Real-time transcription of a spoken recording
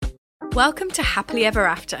Welcome to Happily Ever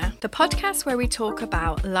After, the podcast where we talk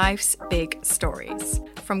about life's big stories.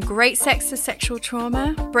 From great sex to sexual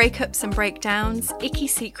trauma, breakups and breakdowns, icky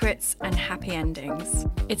secrets and happy endings.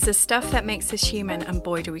 It's the stuff that makes us human, and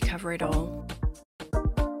boy do we cover it all.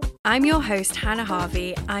 I'm your host, Hannah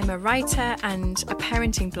Harvey. I'm a writer and a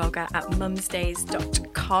parenting blogger at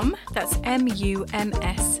mumsdays.com. That's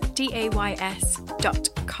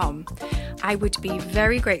mumsdays.com. I would be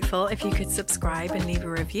very grateful if you could subscribe and leave a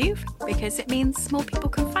review, because it means more people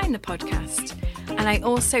can find the podcast. And I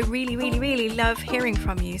also really love hearing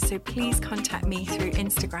from you, so please contact me through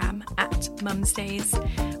Instagram at mumsdays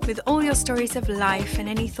with all your stories of life and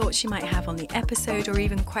any thoughts you might have on the episode, or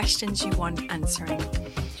even questions you want answering.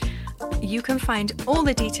 You can find all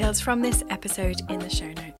the details from this episode in the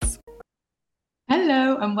show notes.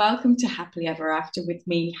 Hello and welcome to Happily Ever After with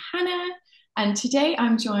me, Hannah. And today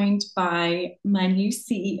I'm joined by my new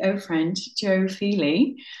CEO friend, Jo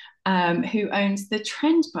Feeley, who owns the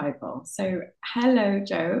Trend Bible. So hello,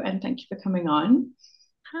 Jo, and thank you for coming on.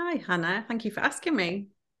 Hi, Hannah. Thank you for asking me.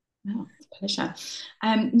 Oh, it's a pleasure.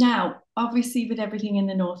 Now, obviously, with everything in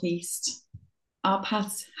the Northeast, our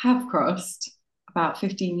paths have crossed about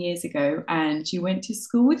 15 years ago, and you went to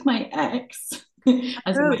school with my ex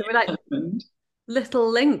as there were like husband. Little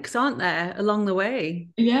links, aren't there, along the way?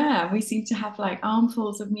 Yeah, we seem to have like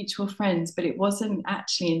armfuls of mutual friends, but it wasn't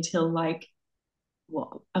actually until like,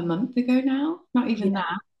 a month ago now, not even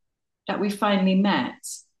that we finally met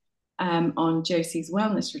on Josie's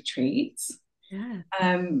wellness retreats. Yeah.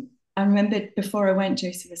 I remember before I went,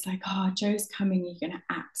 Josie was like, "Oh, Jo's coming, you're gonna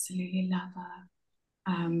absolutely love her."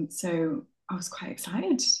 So I was quite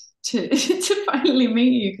excited to to finally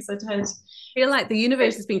meet you, because I'd heard. I feel like the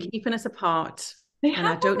universe has been keeping us apart, and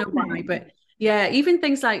I don't know why, but yeah, even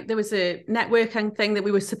things like there was a networking thing that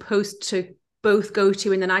we were supposed to both go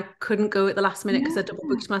to, and then I couldn't go at the last minute because I double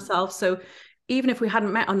booked myself. So even if we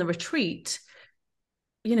hadn't met on the retreat,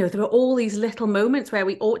 you know, there were all these little moments where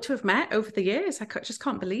we ought to have met over the years. I just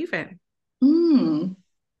can't believe it.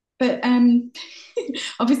 But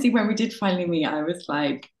obviously when we did finally meet, I was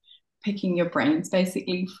like picking your brains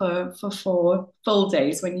basically for 4 full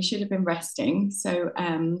days when you should have been resting. So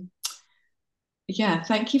yeah,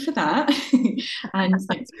 thank you for that. And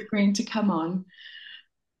thanks for agreeing to come on.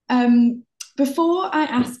 Before I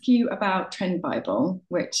ask you about Trend Bible,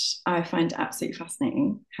 which I find absolutely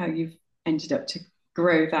fascinating, how you've ended up to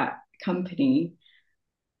grow that company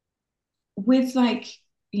with, like,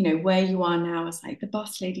 you know, where you are now as like the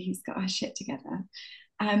boss lady who's got her shit together.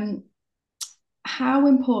 How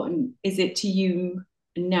important is it to you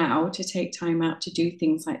now to take time out to do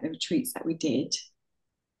things like the retreats that we did?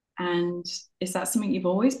 And is that something you've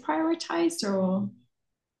always prioritized, or?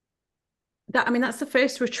 That's the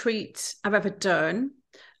first retreat I've ever done.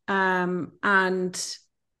 And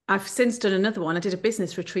I've since done another one. I did a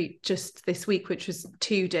business retreat just this week, which was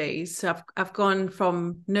 2 days. So I've gone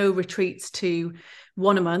from no retreats to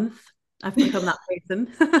one a month. I've become that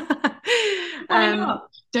person. Why not?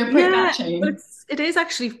 Don't break that chain. It is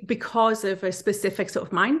actually because of a specific sort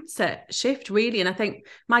of mindset shift, really. And I think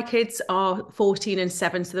my kids are 14 and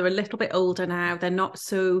 7, so they're a little bit older now. They're not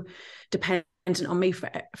so dependent on me for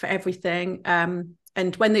everything.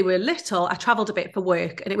 And when they were little, I traveled a bit for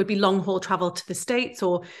work, and it would be long haul travel to the States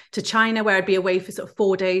or to China, where I'd be away for sort of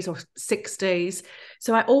 4 days or 6 days.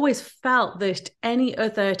 So I always felt that any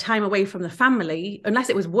other time away from the family, unless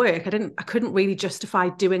it was work, I couldn't really justify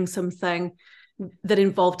doing something that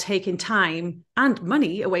involved taking time and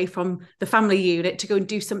money away from the family unit to go and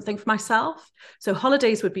do something for myself. So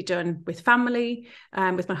holidays would be done with family,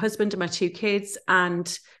 with my husband and my 2 kids,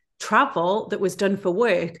 and travel that was done for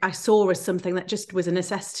work I saw as something that just was a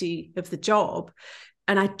necessity of the job,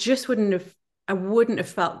 and I wouldn't have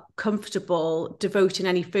felt comfortable devoting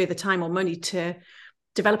any further time or money to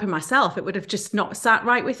developing myself. It would have just not sat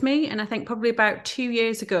right with me. And I think probably about 2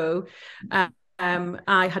 years ago, I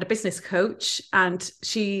had a business coach, and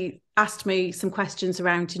she asked me some questions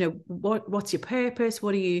around, you know, what's your purpose?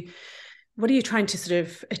 What are you trying to sort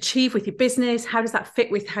of achieve with your business? How does that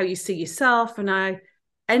fit with how you see yourself? And I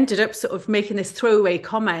ended up sort of making this throwaway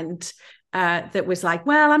comment that was like,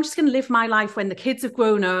 well, I'm just going to live my life when the kids have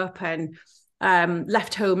grown up and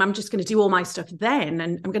left home. I'm just going to do all my stuff then,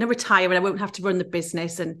 and I'm going to retire and I won't have to run the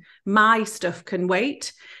business, and my stuff can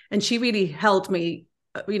wait. And she really held me,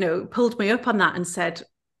 you know, pulled me up on that and said,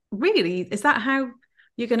 really, is that how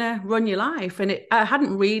you're going to run your life? And I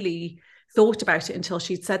hadn't really thought about it until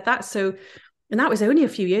she'd said that. And that was only a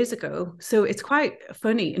few years ago. So it's quite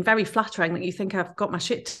funny and very flattering that you think I've got my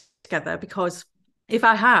shit together, because if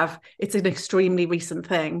I have, it's an extremely recent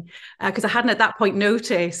thing, because I hadn't at that point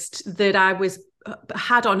noticed that I was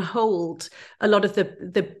had on hold a lot of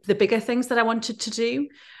the bigger things that I wanted to do.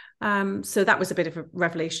 So that was a bit of a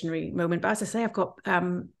revelationary moment. But as I say, I've got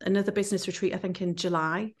another business retreat, I think, in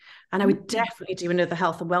July, and I would definitely do another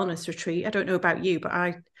health and wellness retreat. I don't know about you, but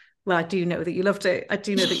I do know that you loved it. I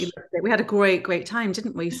do know that you loved it. We had a great time,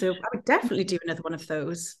 didn't we? So I would definitely do another one of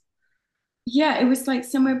those. Yeah, it was like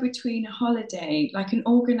somewhere between a holiday, like an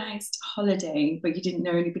organized holiday, but you didn't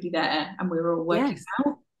know anybody there and we were all working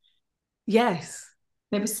out. Yes.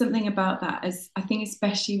 There was something about that, as I think,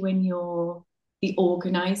 especially when you're the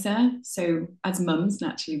organizer. So as mums,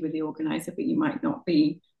 naturally we're the organizer, but you might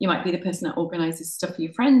be the person that organizes stuff for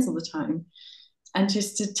your friends all the time. And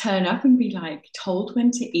just to turn up and be like told when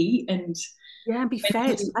to eat and be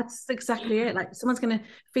fed. That's exactly it. Like someone's going to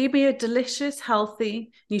feed me a delicious,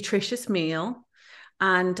 healthy, nutritious meal,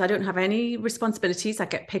 and I don't have any responsibilities. I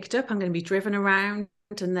get picked up. I'm going to be driven around,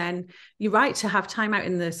 and then you're right to have time out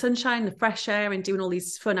in the sunshine, the fresh air, and doing all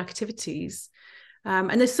these fun activities.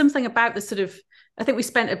 And there's something about the sort of, I think we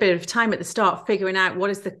spent a bit of time at the start figuring out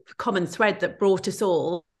what is the common thread that brought us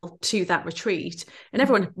all to that retreat. And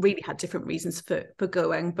everyone really had different reasons for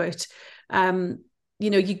going, but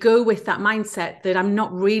you go with that mindset that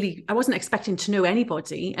I wasn't expecting to know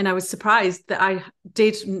anybody, and I was surprised that I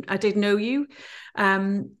did know you.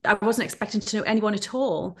 I wasn't expecting to know anyone at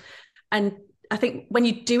all, and I think when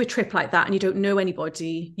you do a trip like that and you don't know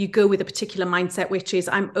anybody, you go with a particular mindset, which is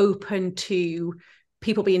I'm open to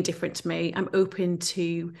people being different to me. I'm open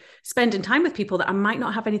to spending time with people that I might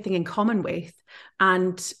not have anything in common with,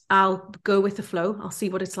 and I'll go with the flow. I'll see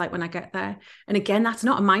what it's like when I get there. And again, that's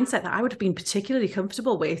not a mindset that I would have been particularly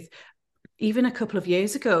comfortable with even a couple of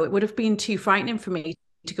years ago. It would have been too frightening for me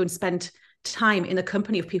to go and spend time in the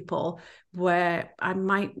company of people where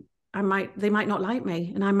they might not like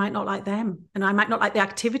me, and I might not like them, and I might not like the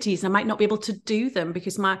activities, and I might not be able to do them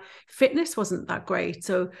because my fitness wasn't that great.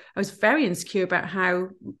 So I was very insecure about how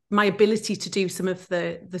my ability to do some of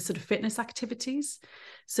the sort of fitness activities.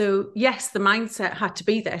 So yes, the mindset had to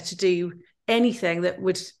be there to do anything that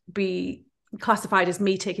would be classified as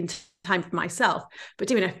me taking time for myself. But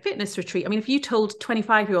doing a fitness retreat, I mean, if you told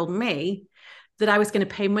 25-year-old me that I was going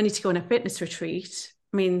to pay money to go on a fitness retreat,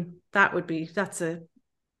 I mean, that would be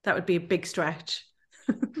a big stretch.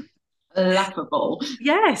 Laughable.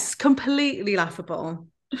 Yes, completely laughable.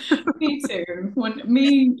 Me too.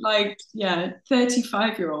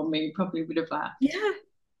 35-year-old me probably would have laughed. Yeah.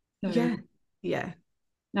 So, yeah.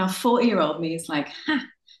 Now 40-year-old me is like,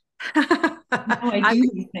 I do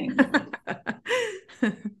these things.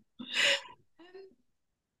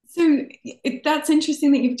 So that's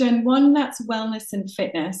interesting that you've done one that's wellness and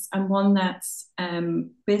fitness and one that's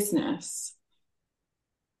business.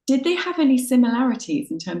 Did they have any similarities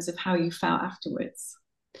in terms of how you felt afterwards?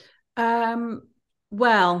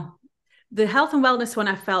 Well, the health and wellness one,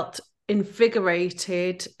 I felt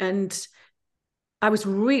invigorated, and I was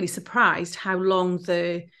really surprised how long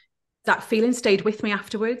that feeling stayed with me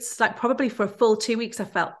afterwards. Like probably for a full 2 weeks, I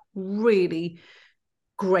felt really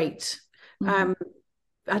great. Mm-hmm.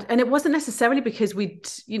 And it wasn't necessarily because we'd,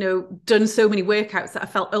 done so many workouts that I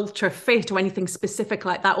felt ultra fit or anything specific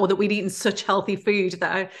like that, or that we'd eaten such healthy food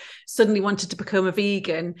that I suddenly wanted to become a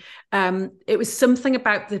vegan. It was something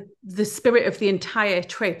about the spirit of the entire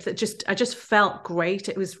trip that I just felt great.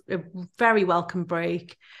 It was a very welcome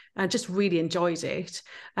break. I just really enjoyed it.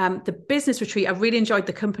 The business retreat, I really enjoyed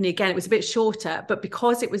the company. Again, it was a bit shorter, but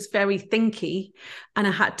because it was very thinky and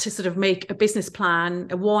I had to sort of make a business plan,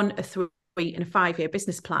 a 1, a 3, and a 5-year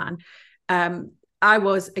business plan, I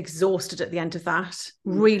was exhausted at the end of that,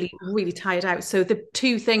 really, really tired out. So the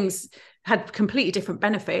two things had completely different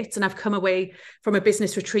benefits, and I've come away from a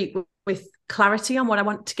business retreat with clarity on what I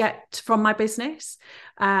want to get from my business,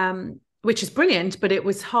 which is brilliant, but it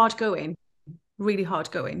was hard going, really hard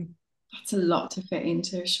going. That's a lot to fit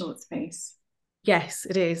into a short space. Yes,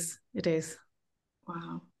 it is.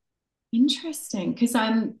 Wow. Interesting. Because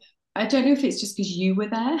I don't know if it's just because you were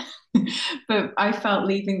there, but I felt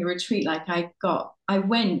leaving the retreat like I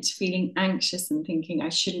went feeling anxious and thinking I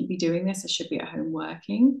shouldn't be doing this. I should be at home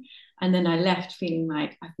working. And then I left feeling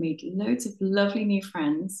like I've made loads of lovely new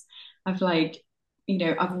friends. I've worked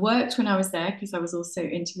when I was there because I was also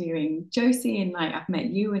interviewing Josie, and I've met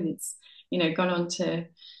you, and it's, gone on to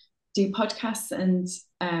do podcasts, and,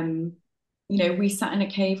 we sat in a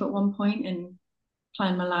cave at one point and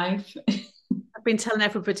planned my life. I've been telling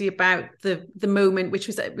everybody about the moment, which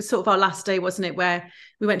was sort of our last day, wasn't it, where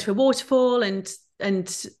we went to a waterfall and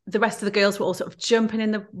the rest of the girls were all sort of jumping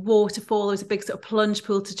in the waterfall. There was a big sort of plunge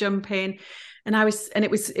pool to jump in, And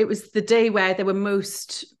it was the day where there were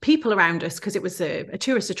most people around us, because it was a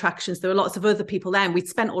tourist attraction. So there were lots of other people there, and we'd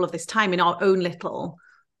spent all of this time in our own little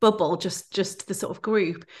bubble, just the sort of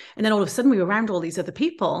group. And then all of a sudden we were around all these other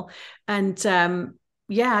people. And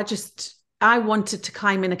I wanted to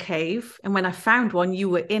climb in a cave. And when I found one, you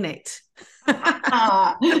were in it. And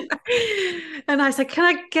I said, can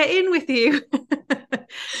I get in with you?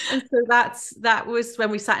 And so that was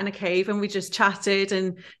when we sat in a cave and we just chatted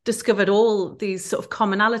and discovered all these sort of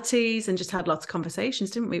commonalities and just had lots of conversations,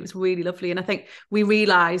 didn't we? It was really lovely. And I think we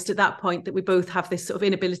realized at that point that we both have this sort of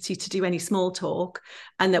inability to do any small talk,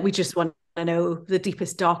 and that we just want to know the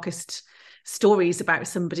deepest, darkest stories about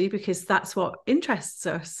somebody, because that's what interests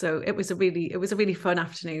us. So it was a really fun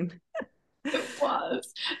afternoon. It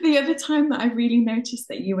was. The other time that I really noticed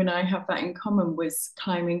that you and I have that in common was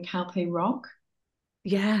climbing Calpe Rock.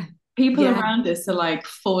 Yeah. People around us are like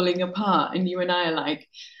falling apart, and you and I are like,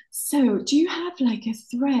 so do you have like a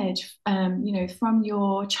thread, from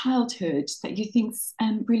your childhood that you think's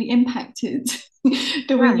really impacted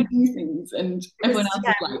the way you do things? And everyone else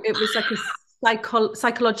is like, it was like a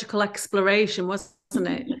psychological exploration, wasn't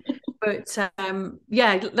it? But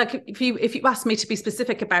like if you asked me to be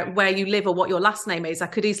specific about where you live or what your last name is, I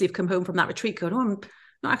could easily have come home from that retreat going, oh, I'm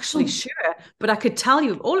not actually sure, but I could tell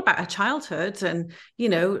you all about her childhood and,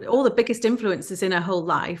 all the biggest influences in her whole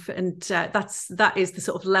life. And that is the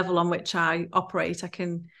sort of level on which I operate. I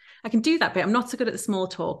can do that bit. I'm not so good at the small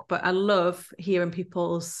talk, but I love hearing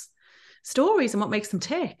people's stories and what makes them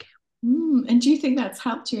tick. And do you think that's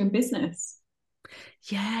helped you in business?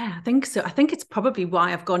 Yeah, I think so. I think it's probably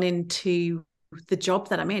why I've gone into the job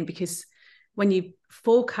that I'm in, because when you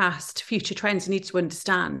forecast future trends, you need to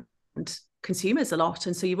understand consumers a lot.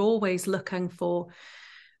 And so you're always looking for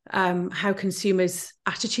how consumers'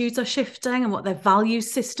 attitudes are shifting and what their value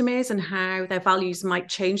system is and how their values might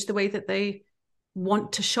change the way that they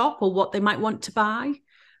want to shop or what they might want to buy.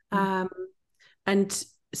 And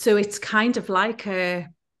so it's kind of like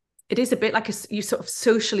it is a bit like you sort of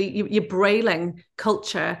socially, you're brailing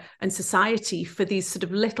culture and society for these sort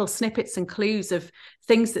of little snippets and clues of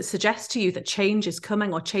things that suggest to you that change is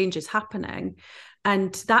coming or change is happening.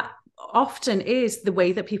 And that often is the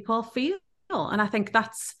way that people feel. And I think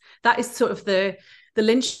that is sort of the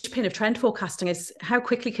linchpin of trend forecasting, is how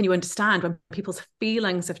quickly can you understand when people's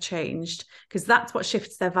feelings have changed, because that's what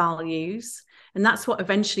shifts their values, and that's what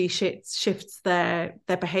eventually shifts their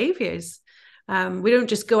behaviors. We don't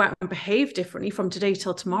just go out and behave differently from today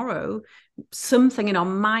till tomorrow. Something in our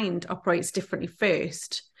mind operates differently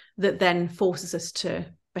first that then forces us to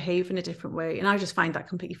behave in a different way. And I just find that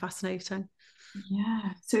completely fascinating.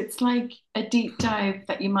 Yeah. So it's like a deep dive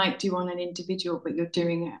that you might do on an individual, but you're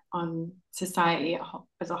doing it on society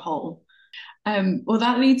as a whole. Well,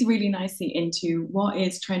 that leads really nicely into what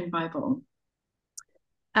is Trend Bible?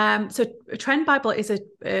 So Trend Bible is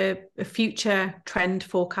a future trend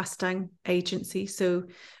forecasting agency. So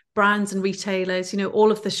brands and retailers,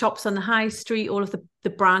 all of the shops on the high street, all of the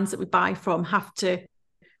brands that we buy from have to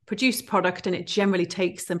produce product, and it generally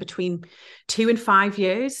takes them between 2 and 5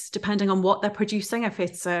 years, depending on what they're producing. If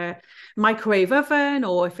it's a microwave oven,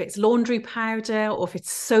 or if it's laundry powder, or if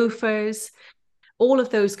it's sofas, all of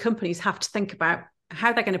those companies have to think about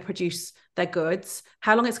how they're going to produce their goods,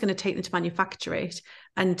 how long it's going to take them to manufacture it,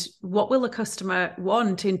 and what will the customer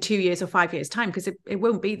want in 2 years or 5 years time, because it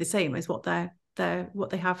won't be the same as what they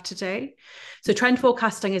have today. So trend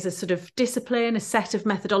forecasting is a sort of discipline, a set of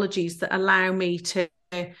methodologies that allow me to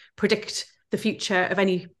predict the future of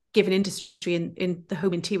any given industry in the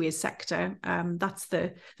home interiors sector. That's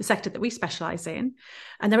the sector that we specialize in.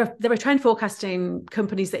 And there are trend forecasting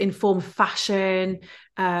companies that inform fashion,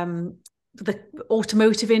 the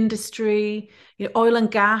automotive industry, oil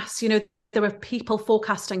and gas. There are people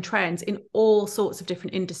forecasting trends in all sorts of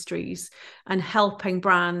different industries and helping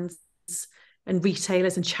brands and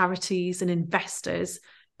retailers and charities and investors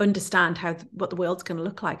understand what the world's going to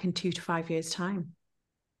look like in 2 to 5 years' time.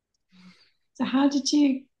 So how did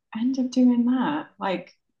you end up doing that?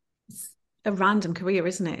 Like, it's a random career,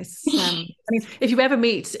 isn't it? If you ever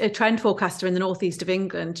meet a trend forecaster in the northeast of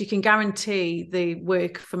England, you can guarantee they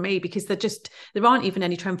work for me, because there aren't even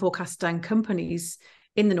any trend forecasting companies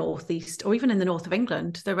in the northeast or even in the north of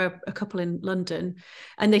England. There are a couple in London,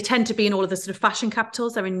 and they tend to be in all of the sort of fashion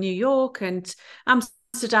capitals. They're in New York and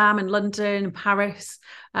Amsterdam and London and Paris.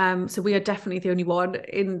 So we are definitely the only one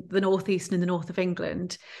in the northeast and in the north of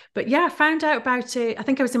England. But yeah, I found out about it. I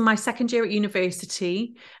think I was in my second year at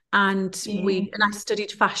university, and I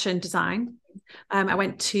studied fashion design. I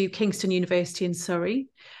went to Kingston University in Surrey,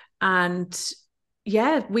 and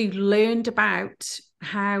yeah, we learned about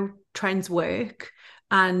how trends work.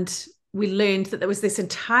 And we learned that there was this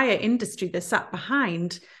entire industry that sat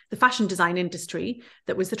behind the fashion design industry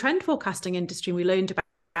that was the trend forecasting industry. We learned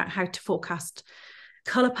about how to forecast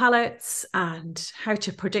color palettes and how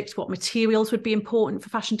to predict what materials would be important for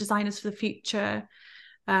fashion designers for the future.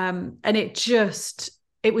 And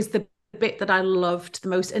it was the bit that I loved the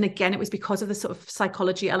most. And again, it was because of the sort of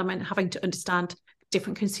psychology element, having to understand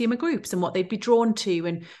different consumer groups and what they'd be drawn to,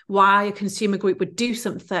 and why a consumer group would do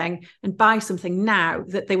something and buy something now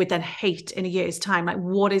that they would then hate in a year's time. Like,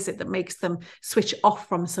 what is it that makes them switch off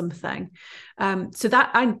from something? So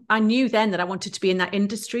that I knew then that I wanted to be in that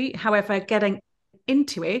industry. However, getting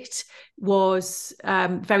into it was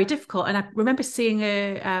very difficult. And I remember seeing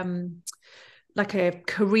like a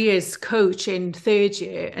careers coach in third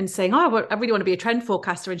year and saying, oh, I really want to be a trend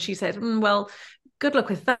forecaster. And she said, well, good luck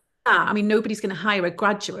with that. I mean, nobody's going to hire a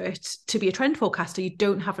graduate to be a trend forecaster. You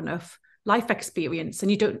don't have enough life experience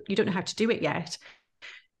and you don't know how to do it yet.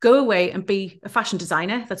 Go away and be a fashion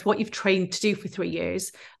designer. That's what you've trained to do for 3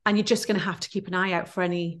 years. And you're just going to have to keep an eye out for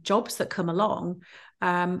any jobs that come along.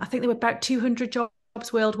 I think there were about 200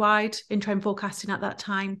 jobs worldwide in trend forecasting at that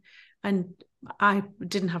time. And I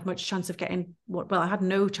didn't have much chance of getting I had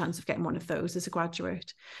no chance of getting one of those as a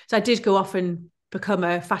graduate. So I did go off and become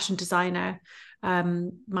a fashion designer.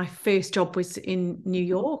 My first job was in New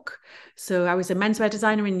York. So I was a menswear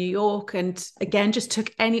designer in New York, and again, just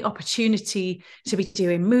took any opportunity to be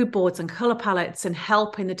doing mood boards and color palettes and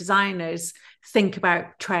helping the designers think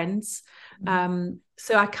about trends.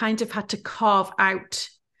 So I kind of had to carve out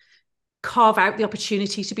the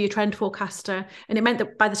opportunity to be a trend forecaster. And it meant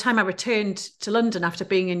that by the time I returned to London after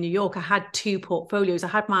being in New York, I had 2 portfolios. I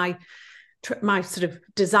had my sort of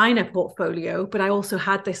designer portfolio, but I also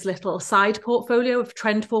had this little side portfolio of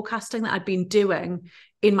trend forecasting that I'd been doing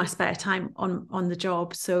in my spare time on the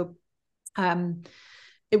job. So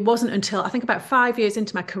it wasn't until I think about 5 years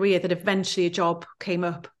into my career that eventually a job came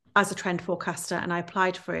up as a trend forecaster, and I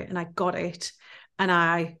applied for it and I got it. And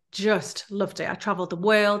I just loved it. I traveled the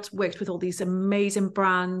world, worked with all these amazing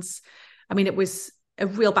brands. I mean, it was a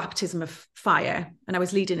real baptism of fire. And I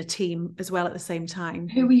was leading a team as well at the same time.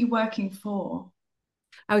 Who were you working for?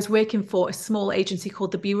 I was working for a small agency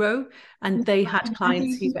called The Bureau, and they had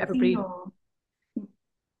clients who everybody... Were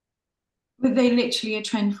they literally a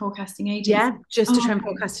trend forecasting agency? Yeah, just a trend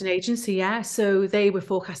forecasting agency, yeah. So they were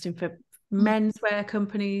forecasting for menswear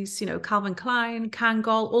companies, Calvin Klein,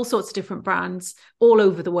 Kangol, all sorts of different brands all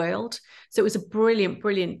over the world. So it was a brilliant,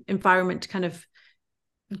 brilliant environment to kind of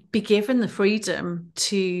be given the freedom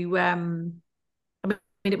to, I mean,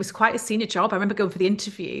 it was quite a senior job. I remember going for the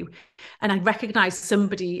interview and I recognized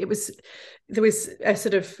somebody. There was a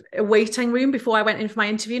sort of a waiting room before I went in for my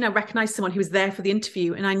interview, and I recognized someone who was there for the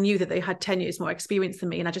interview, and I knew that they had 10 years more experience than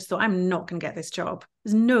me. And I just thought, I'm not going to get this job.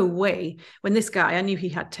 There's no way. When this guy, I knew he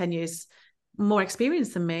had 10 years more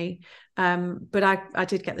experience than me. But I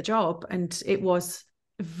did get the job, and it was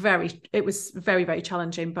very, very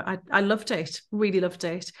challenging, but I loved it, really loved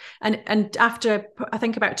it. And after, I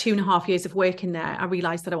think about 2.5 years of working there, I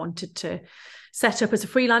realized that I wanted to set up as a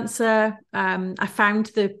freelancer. I found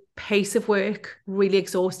the pace of work really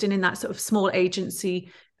exhausting in that sort of small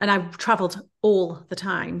agency, and I traveled all the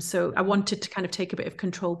time. So I wanted to kind of take a bit of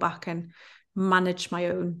control back and manage my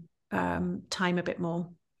own time a bit more.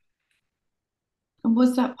 And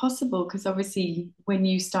was that possible? Because obviously when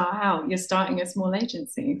you start out, you're starting a small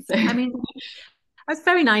agency. So I mean, I was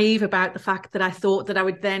very naive about the fact that I thought that I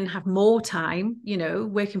would then have more time,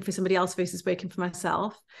 working for somebody else versus working for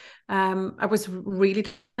myself. I was really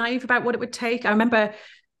naive about what it would take. I remember,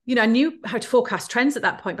 I knew how to forecast trends at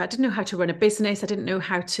that point, but I didn't know how to run a business. I didn't know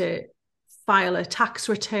how to file a tax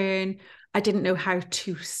return. I didn't know how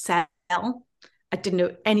to sell. I didn't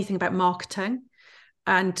know anything about marketing.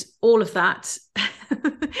 And all of that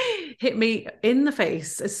hit me in the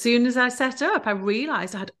face. As soon as I set up, I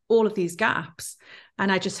realized I had all of these gaps,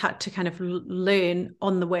 and I just had to kind of learn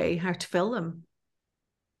on the way how to fill them.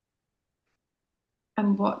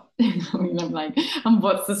 And what, I'm like, and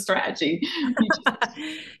what's the strategy?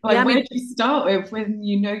 Where did you start with when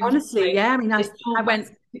honestly, yeah, I mean, I went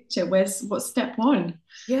picture. What's step one?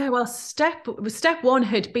 Yeah, well, step one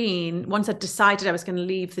had been, once I'd decided I was going to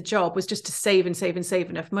leave the job, was just to save and save and save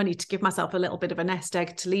enough money to give myself a little bit of a nest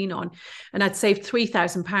egg to lean on. And I'd saved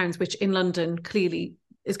 £3,000, which in London clearly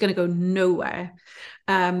is going to go nowhere.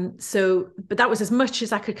 But that was as much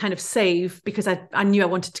as I could kind of save, because I knew I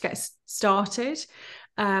wanted to get started.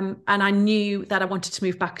 And I knew that I wanted to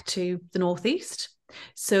move back to the Northeast.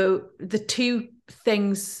 So the two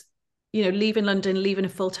things, leaving London, leaving a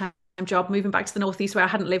full-time job, moving back to the Northeast where I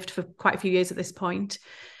hadn't lived for quite a few years at this point,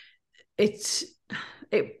 it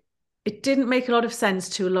it didn't make a lot of sense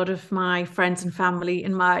to a lot of my friends and family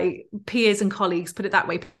and my peers and colleagues, put it that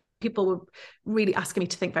way. People were really asking me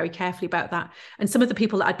to think very carefully about that. And some of the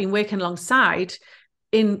people that I'd been working alongside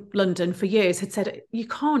in London for years had said, you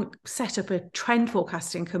can't set up a trend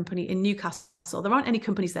forecasting company in Newcastle. There aren't any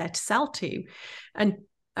companies there to sell to. And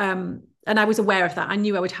I was aware of that. I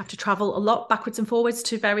knew I would have to travel a lot backwards and forwards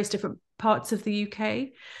to various different parts of the UK.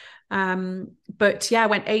 But yeah, I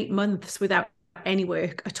went 8 months without any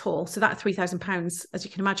work at all. So that £3,000, as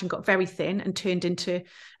you can imagine, got very thin and turned into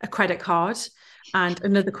a credit card and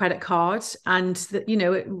another credit card. And that, you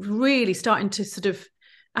know, it really starting to sort of,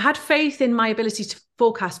 I had faith in my ability to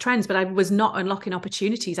forecast trends, but I was not unlocking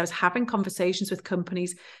opportunities. I was having conversations with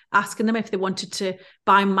companies, asking them if they wanted to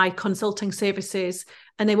buy my consulting services.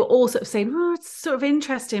 And they were all sort of saying, oh, it's sort of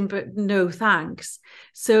interesting, but no, thanks.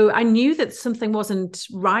 So I knew that something wasn't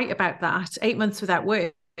right about that. 8 months without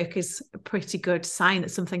work is a pretty good sign that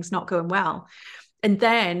something's not going well. And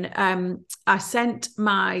then I sent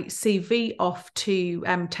my CV off to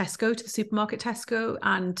Tesco, to the supermarket Tesco,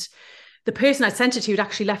 and the person I sent it to had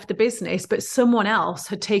actually left the business, but someone else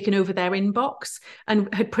had taken over their inbox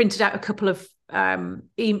and had printed out a couple of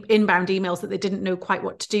inbound emails that they didn't know quite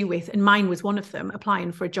what to do with. And mine was one of them,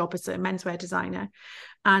 applying for a job as a menswear designer.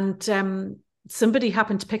 And somebody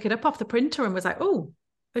happened to pick it up off the printer and was like, oh,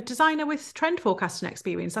 a designer with trend forecasting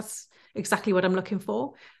experience. That's exactly what I'm looking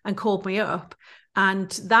for, and called me up. And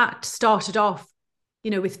that started off,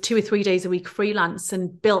 you know, with 2 or 3 days a week freelance,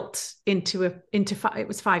 and built into it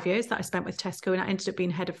was 5 years that I spent with Tesco, and I ended up being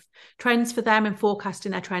head of trends for them and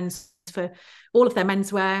forecasting their trends for all of their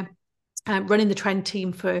menswear, running the trend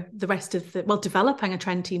team for the rest of developing a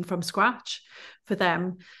trend team from scratch for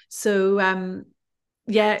them. So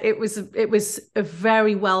yeah, it was a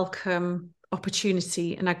very welcome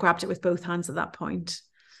opportunity, and I grabbed it with both hands at that point.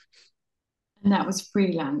 And that was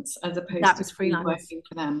freelance as opposed to freelance working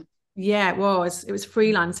for them. Yeah, it was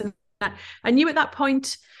freelance. And I knew at that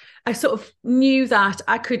point, I sort of knew that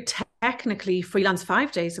I could technically freelance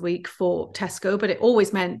 5 days a week for Tesco, but it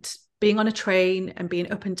always meant being on a train and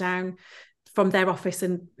being up and down from their office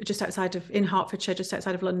and in Hertfordshire, just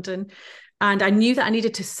outside of London. And I knew that I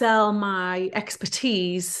needed to sell my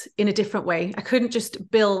expertise in a different way. I couldn't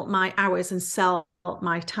just bill my hours and sell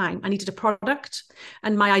my time. I needed a product.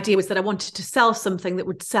 And my idea was that I wanted to sell something that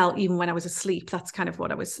would sell even when I was asleep. That's kind of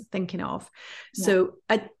what I was thinking of. Yeah. So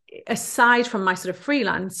aside from my sort of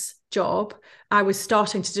freelance job, I was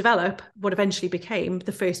starting to develop what eventually became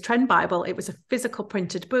the first Trend Bible. It was a physical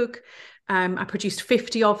printed book. I produced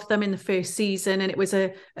 50 of them in the first season, and it was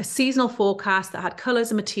a seasonal forecast that had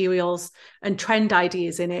colours and materials and trend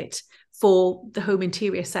ideas in it for the home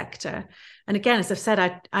interior sector. And again, as I've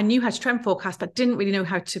said, I knew how to trend forecast, but didn't really know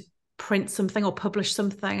how to print something or publish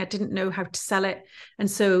something. I didn't know how to sell it. And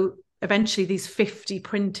so eventually these 50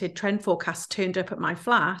 printed trend forecasts turned up at my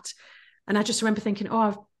flat. And I just remember thinking,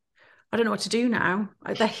 oh, I don't know what to do now.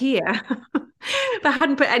 They're here. But I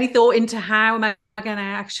hadn't put any thought into how am I going to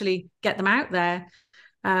actually get them out there.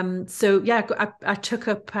 So yeah, I took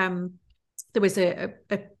up, there was a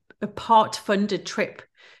part-funded trip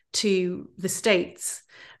to the States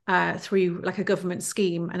through like a government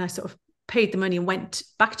scheme. And I sort of paid the money and went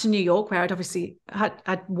back to New York, where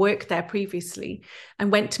I'd worked there previously,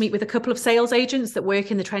 and went to meet with a couple of sales agents that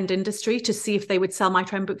work in the trend industry to see if they would sell my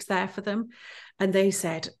trend books there for them. And they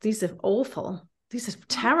said, these are awful. These are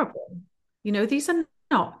terrible. You know, these are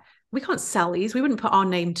not, we can't sell these. We wouldn't put our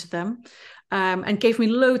name to them. And gave me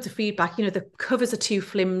loads of feedback. You know, the covers are too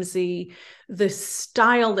flimsy. The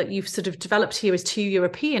style that you've sort of developed here is too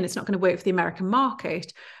European. It's not going to work for the American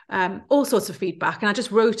market. All sorts of feedback. And I just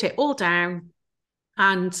wrote it all down.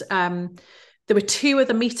 And there were 2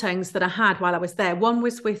 other meetings that I had while I was there. One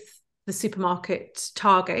was with the supermarket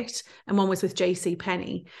Target, and one was with JC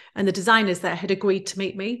Penney. And the designers there had agreed to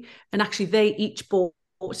meet me. And actually they each bought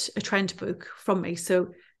a trend book from me. So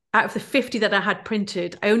out of the 50 that I had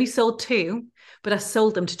printed, I only sold 2, but I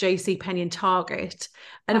sold them to JC Penney and Target.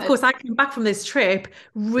 And of course, I came back from this trip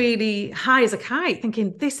really high as a kite,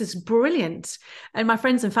 thinking, this is brilliant. And my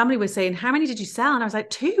friends and family were saying, how many did you sell? And I was like,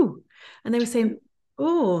 2. And they were saying,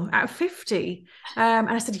 oh, out of 50. And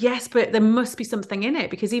I said, yes, but there must be something in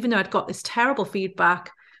it, because even though I'd got this terrible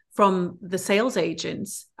feedback from the sales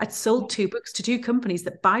agents, I'd sold 2 books to 2 companies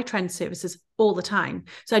that buy trend services all the time.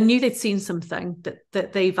 So I knew they'd seen something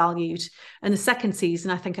that they valued. And the second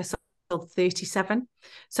season, I think I sold 37.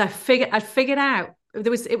 So I figured out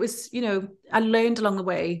it was, you know, I learned along the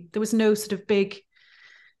way. There was no sort of big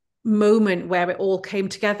moment where it all came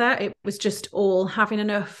together. It was just all having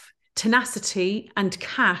enough tenacity and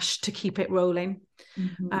cash to keep it rolling.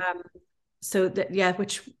 Mm-hmm. So that, yeah,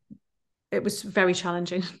 which it was very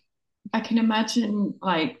challenging. I can imagine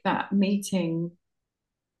like that meeting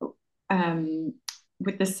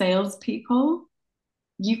with the salespeople.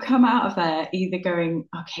 You come out of there either going,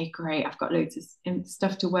 okay, great, I've got loads of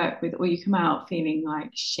stuff to work with, or you come out feeling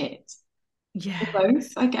like shit. Yeah. Or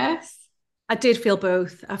both, I guess. I did feel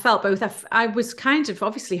both. I felt both. I was kind of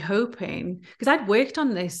obviously hoping, because I'd worked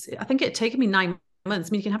on this. I think it had taken me 9 months.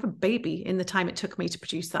 I mean, you can have a baby in the time it took me to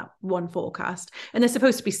produce that one forecast. And they're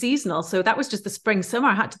supposed to be seasonal. So that was just the spring, summer.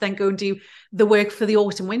 I had to then go and do the work for the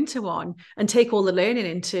autumn, winter one and take all the learning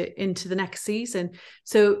into the next season.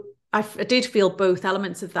 So I did feel both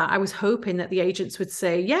elements of that. I was hoping that the agents would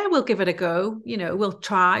say, yeah, we'll give it a go. You know, we'll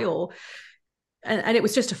try, and it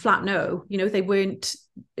was just a flat no. You know, they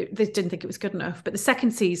didn't think it was good enough. But the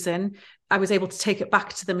second season, I was able to take it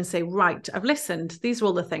back to them and say, right, I've listened. These are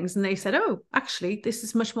all the things. And they said, oh, actually, this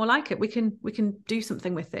is much more like it. We can do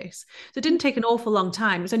something with this. So it didn't take an awful long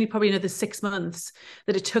time. It was only probably another 6 months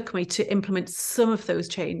that it took me to implement some of those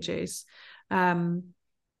changes.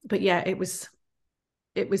 But yeah, it was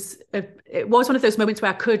one of those moments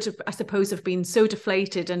where I could, I suppose, have been so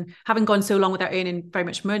deflated, and having gone so long without earning very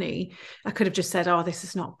much money, I could have just said, oh, this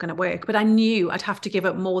is not going to work. But I knew I'd have to give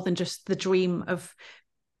up more than just the dream of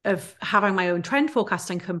having my own trend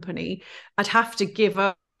forecasting company. I'd have to give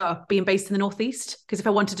up being based in the Northeast, because if I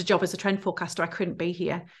wanted a job as a trend forecaster, I couldn't be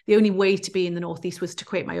here. The only way to be in the Northeast was to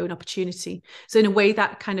create my own opportunity. So in a way,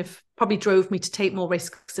 that kind of probably drove me to take more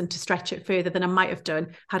risks and to stretch it further than I might have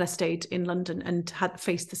done had I stayed in London and had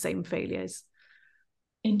faced the same failures.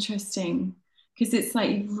 Interesting. Because it's like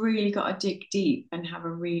you've really got to dig deep and have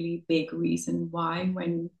a really big reason why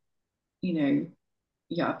when, you're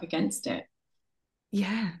up against it.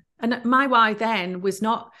 Yeah. And my why then was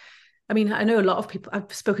not, I mean, I know a lot of people,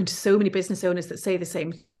 I've spoken to so many business owners that say the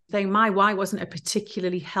same thing. My why wasn't a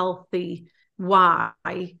particularly healthy why.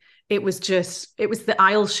 It was the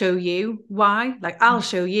I'll show you why. Like, I'll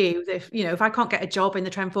show you that, if I can't get a job in the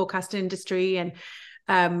trend forecasting industry and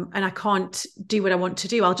I can't do what I want to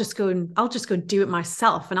do, I'll just go and do it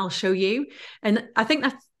myself, and I'll show you. And I think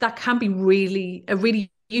that can be a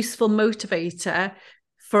really useful motivator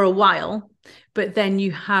for a while, but then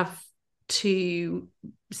you have to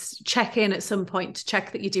check in at some point to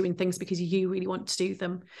check that you're doing things because you really want to do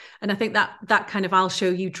them. And I think that kind of I'll show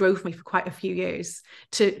you drove me for quite a few years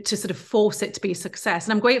to sort of force it to be a success.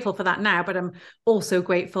 And I'm grateful for that now, but I'm also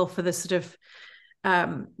grateful for the sort of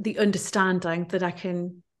the understanding that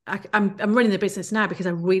I'm running the business now because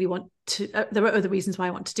I really want to. There are other reasons why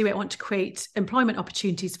I want to do it. I want to create employment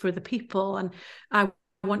opportunities for other people, and I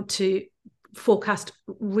want to forecast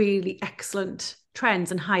really excellent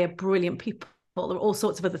trends and hire brilliant people. There are all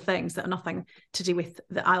sorts of other things that are nothing to do with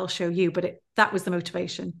the I'll show you, but that was the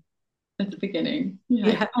motivation at the beginning.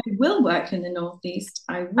 Yeah. I will work in the Northeast.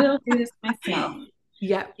 I will do this myself.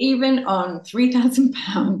 Yeah. Even on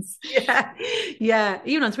 £3,000. Yeah.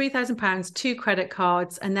 Even on £3,000, 2 credit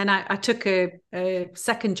cards. And then I took a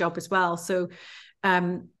second job as well. So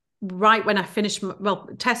right when I finished,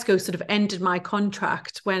 Tesco sort of ended my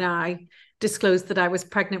contract when I disclosed that I was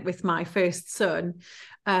pregnant with my first son.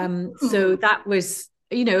 So that was,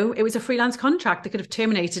 it was a freelance contract. They could have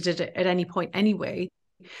terminated it at any point anyway.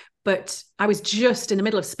 But I was just in the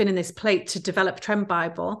middle of spinning this plate to develop Trend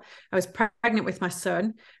Bible. I was pregnant with my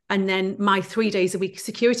son. And then my 3 days a week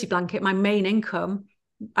security blanket, my main income,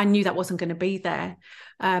 I knew that wasn't going to be there.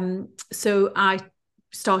 So I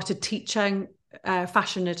started teaching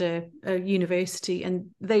fashion at a university.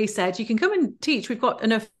 And they said, you can come and teach. We've got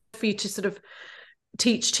enough for you to sort of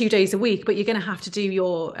teach 2 days a week, but you're going to have to do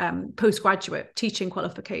your postgraduate teaching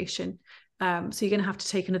qualification. So you're going to have to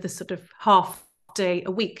take another sort of half day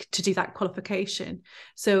a week to do that qualification.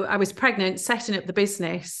 So I was pregnant, setting up the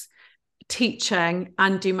business, teaching,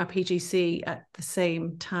 and doing my PGC at the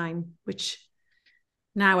same time, which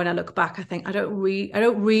now when I look back, I think I don't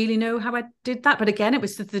really know how I did that. But again, it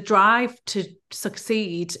was the drive to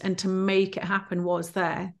succeed and to make it happen was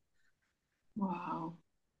there. Wow.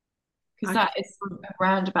 Because that is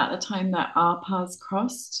around about the time that our paths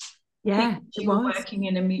crossed. Yeah, you were working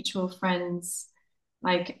in a mutual friend's,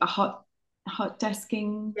 like a hot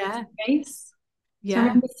desking space. Yeah. So I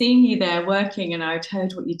remember seeing you there working, and I'd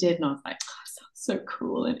heard what you did, and I was like, oh, sounds so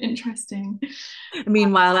cool and interesting.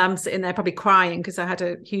 Meanwhile, I'm sitting there probably crying because I had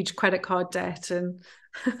a huge credit card debt and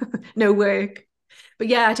no work. But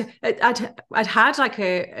yeah, I'd had like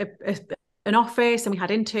an office, and we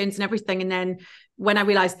had interns and everything. And then when I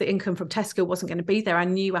realized the income from Tesco wasn't going to be there, I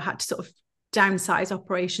knew I had to sort of downsize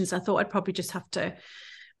operations. I thought I'd probably just have to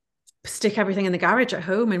stick everything in the garage at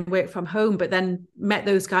home and work from home, but then met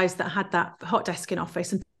those guys that had that hot desk in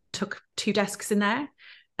office and took 2 desks in there.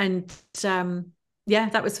 And yeah,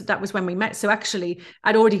 that was when we met. So actually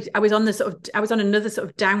I was on another sort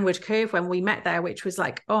of downward curve when we met there, which was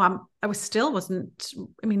like, I'd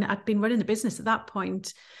been running the business at that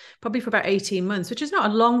point probably for about 18 months, which is not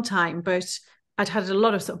a long time, but I'd had a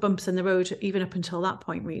lot of sort of bumps in the road even up until that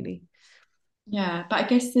point, really. Yeah, but I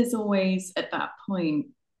guess there's always at that point,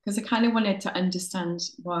 because I kind of wanted to understand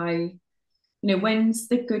why, when's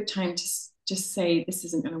the good time to just say this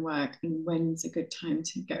isn't going to work, and when's a good time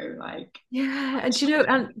to go like, yeah. And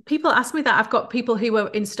and people ask me that. I've got people who are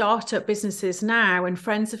in startup businesses now, and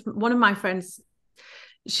one of my friends,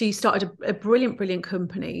 she started a brilliant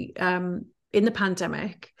company in the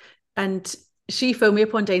pandemic, and she phoned me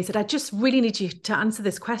up one day and said, I just really need you to answer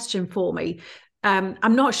this question for me.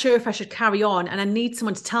 I'm not sure if I should carry on, and I need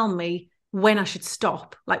someone to tell me when I should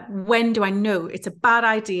stop. Like, when do I know it's a bad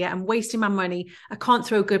idea? I'm wasting my money. I can't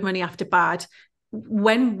throw good money after bad.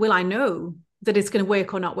 When will I know that it's going to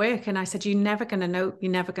work or not work? And I said, you're never going to know.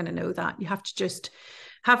 You're never going to know that. You have to just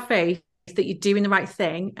have faith that you're doing the right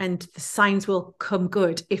thing, and the signs will come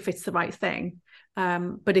good if it's the right thing.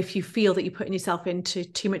 But if you feel that you're putting yourself into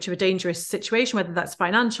too much of a dangerous situation, whether that's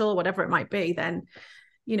financial, whatever it might be, then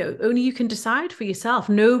only you can decide for yourself.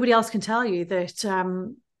 Nobody else can tell you that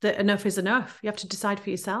that enough is enough. You have to decide for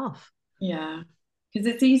yourself. Yeah, because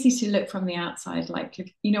it's easy to look from the outside, like,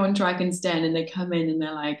 on Dragon's Den, and they come in and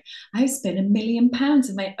they're like, I've spent £1 million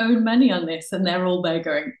of my own money on this, and they're all there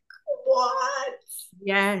going, what?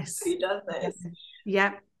 Yes. Who does this?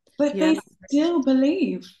 Yeah. But they still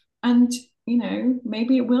believe, and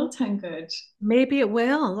maybe it will turn good. Maybe it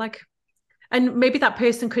will. And maybe that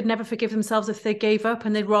person could never forgive themselves if they gave up,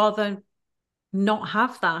 and they'd rather not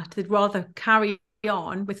have that. They'd rather carry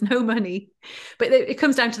on with no money. But it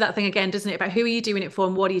comes down to that thing again, doesn't it? About who are you doing it for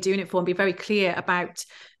and what are you doing it for, and be very clear about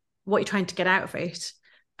what you're trying to get out of it.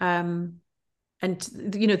 And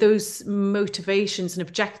those motivations and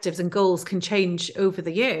objectives and goals can change over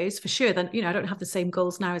the years, for sure. Then I don't have the same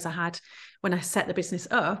goals now as I had when I set the business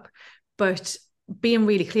up, but being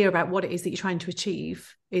really clear about what it is that you're trying to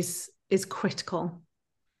achieve is critical.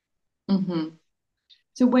 Mm-hmm.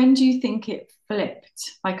 So when do you think it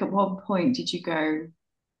flipped? Like, at what point did you go,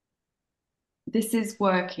 this is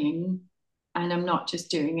working, and I'm not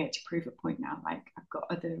just doing it to prove a point now, like I've got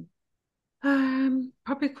other...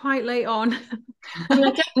 Probably quite late on.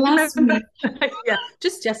 Last week. Yeah,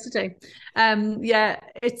 just yesterday. Yeah,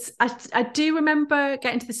 I do remember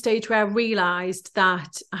getting to the stage where I realized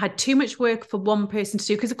that I had too much work for one person to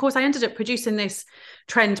do, because of course I ended up producing this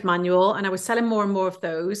trend manual and I was selling more and more of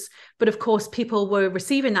those, but of course people were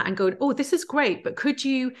receiving that and going, oh, this is great, but could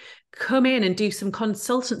you come in and do some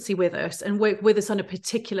consultancy with us and work with us on a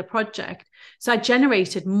particular project? So I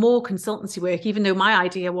generated more consultancy work, even though my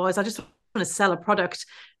idea was, I just want to sell a product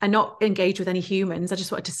and not engage with any humans. I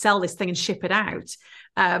just wanted to sell this thing and ship it out.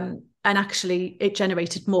 And actually it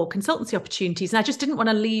generated more consultancy opportunities. And I just didn't want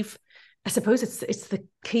to leave. I suppose it's the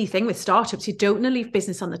key thing with startups. You don't want to leave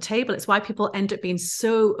business on the table. It's why people end up being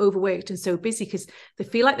so overworked and so busy, because they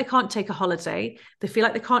feel like they can't take a holiday. They feel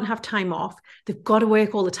like they can't have time off. They've got to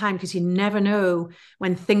work all the time, because you never know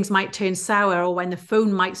when things might turn sour or when the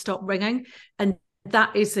phone might stop ringing. And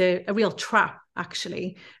that is a real trap,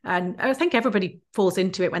 actually. And I think everybody falls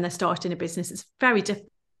into it when they're starting a business. It's very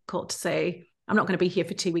difficult to say, I'm not going to be here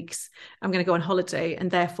for 2 weeks. I'm going to go on holiday.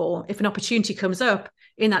 And therefore, if an opportunity comes up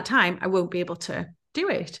in that time, I won't be able to do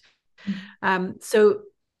it. So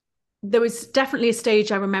there was definitely a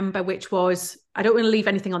stage I remember, which was, I don't want to leave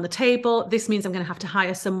anything on the table. This means I'm going to have to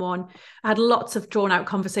hire someone. I had lots of drawn out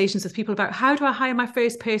conversations with people about, how do I hire my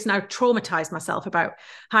first person? I traumatized myself about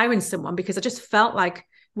hiring someone, because I just felt like,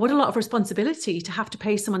 what a lot of responsibility to have to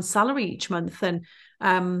pay someone's salary each month, and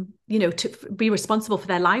to be responsible for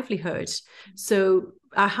their livelihood. So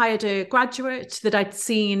I hired a graduate that I'd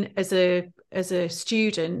seen as a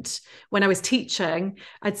student when I was teaching.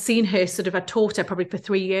 I'd seen her I taught her probably for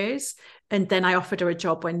 3 years, and then I offered her a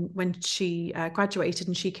job when she graduated,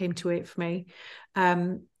 and she came to work for me.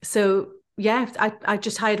 So yeah, I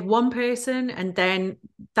just hired one person, and then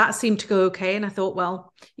that seemed to go okay. And I thought,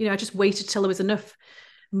 well, I just waited till there was enough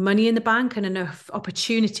money in the bank and enough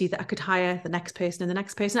opportunity that I could hire the next person and the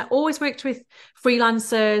next person. I always worked with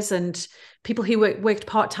freelancers and people who worked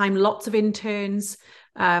part-time, lots of interns.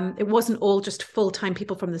 It wasn't all just full-time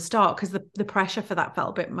people from the start, because the pressure for that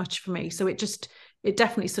felt a bit much for me. So it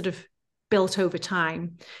definitely built over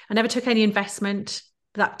time. I never took any investment.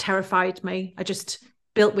 That terrified me. I just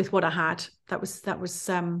built with what I had. That was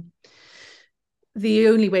the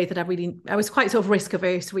only way that I was quite risk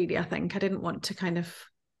averse, really. I think I didn't want to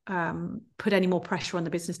put any more pressure on the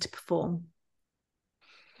business to perform.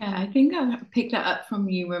 Yeah, I think I picked that up from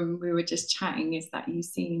you when we were just chatting, is that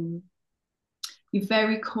you're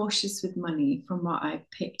very cautious with money from what I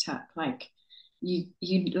picked up. Like you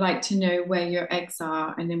like to know where your eggs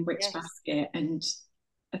are and in which Yes. basket. And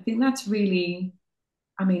I think that's really,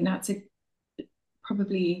 I mean, that's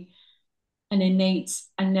probably an innate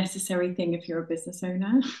and necessary thing if you're a business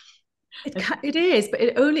owner. It is, but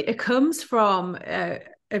it comes from a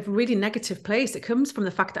really negative place. It comes from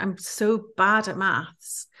the fact that I'm so bad at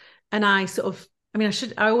maths, and I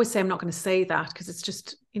always say I'm not going to say that because it's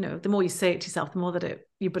just, the more you say it to yourself, the more that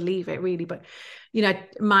you believe it really. But,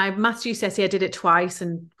 my maths GCSE, I did it twice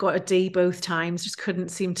and got a D both times, just couldn't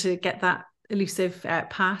seem to get that elusive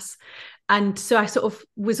pass. And so I sort of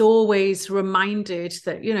was always reminded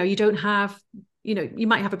that, you don't have, you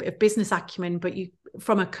might have a bit of business acumen, but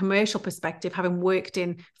from a commercial perspective, having worked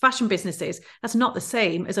in fashion businesses, that's not the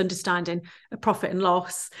same as understanding a profit and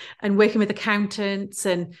loss and working with accountants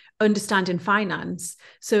and understanding finance.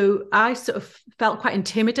 So I sort of felt quite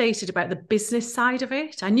intimidated about the business side of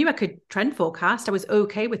it. I knew I could trend forecast. I was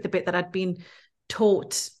okay with the bit that I'd been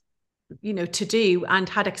taught, to do and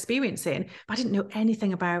had experience in, but I didn't know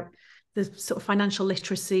anything about the sort of financial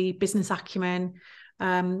literacy, business acumen.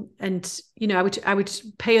 And I would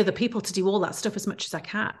pay other people to do all that stuff as much as I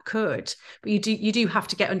could, but you do have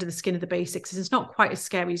to get under the skin of the basics. It's not quite as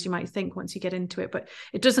scary as you might think once you get into it, but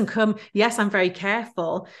it doesn't come. Yes, I'm very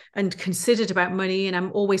careful and considered about money, and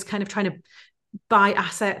I'm always kind of trying to buy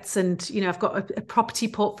assets, and I've got a property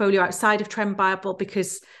portfolio outside of Trend Bible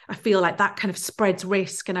because I feel like that kind of spreads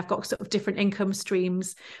risk, and I've got sort of different income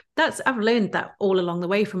streams. I've learned that all along the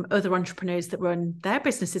way from other entrepreneurs that run their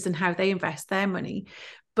businesses and how they invest their money.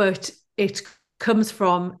 But it comes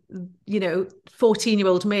from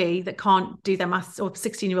 14-year-old me that can't do their maths, or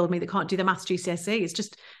 16-year-old me that can't do their maths GCSE. It's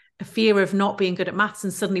just a fear of not being good at maths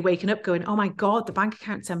and suddenly waking up going, oh my God, the bank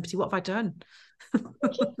account's empty, what have I done?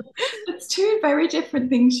 It's two very different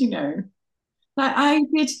things. Like I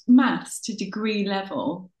did maths to degree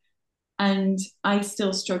level, and I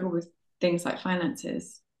still struggle with things like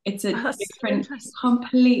finances. It's a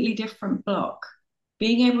completely different block.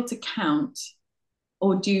 Being able to count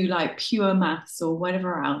or do like pure maths or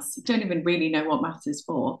whatever else. I don't even really know what maths is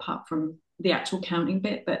for, apart from the actual counting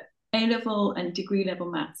bit. But A level and degree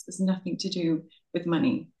level maths has nothing to do with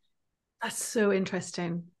money. That's so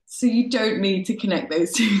interesting. So you don't need to connect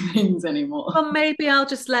those two things anymore. Well, maybe I'll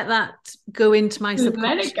just let that go into my subconscious.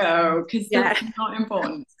 Let it go, because that's not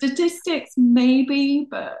important. Statistics, maybe,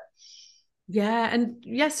 but yeah, and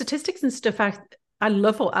statistics and stuff. I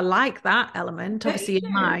love I like that element. Obviously,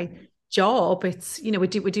 in my job, it's we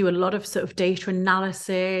do a lot of sort of data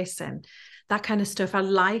analysis and that kind of stuff. I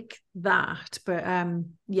like that, but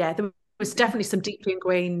there was definitely some deeply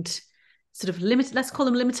ingrained sort of let's call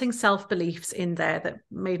them limiting self-beliefs in there that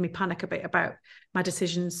made me panic a bit about my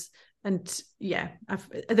decisions. And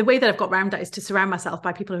the way that I've got around that is to surround myself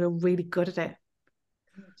by people who are really good at it.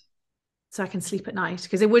 Good. So I can sleep at night,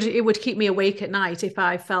 because it would keep me awake at night if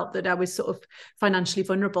I felt that I was sort of financially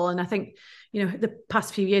vulnerable. And I think, the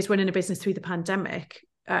past few years running a business through the pandemic,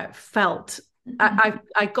 I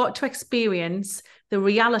got to experience the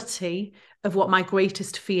reality of what my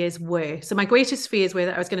greatest fears were. So my greatest fears were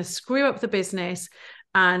that I was going to screw up the business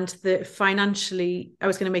and that financially I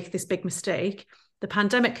was going to make this big mistake. The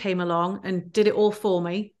pandemic came along and did it all for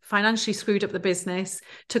me, financially screwed up the business,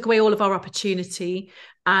 took away all of our opportunity.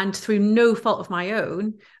 And through no fault of my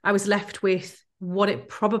own, I was left with what it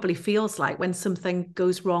probably feels like when something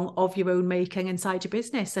goes wrong of your own making inside your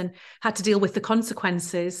business, and had to deal with the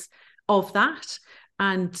consequences of that.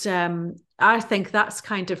 And I think that's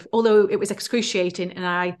kind of, although it was excruciating and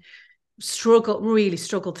I really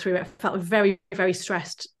struggled through it, I felt very, very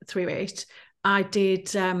stressed through it. I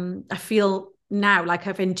feel now like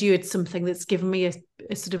I've endured something that's given me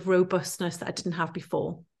a sort of robustness that I didn't have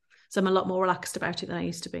before. So I'm a lot more relaxed about it than I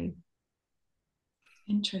used to be.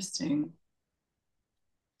 Interesting.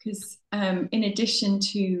 Because in addition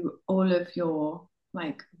to all of your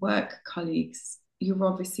like work colleagues, you're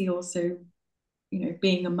obviously also,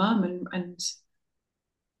 being a mum and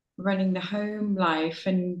running the home life,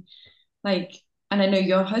 and and I know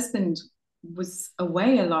your husband was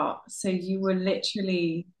away a lot, so you were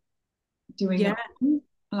literally doing it.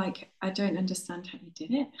 Like, I don't understand how you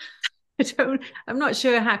did it. I'm not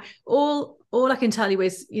sure how. All I can tell you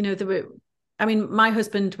is, my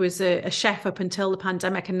husband was a chef up until the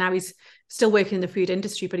pandemic, and now he's still working in the food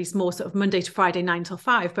industry, but he's more sort of Monday to Friday, 9 till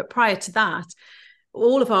 5. But prior to that,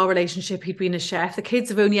 all of our relationship, he'd been a chef. The kids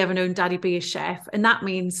have only ever known daddy be a chef. And that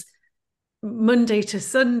means Monday to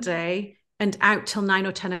Sunday and out till 9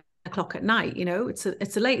 or 10 o'clock at night. You know, it's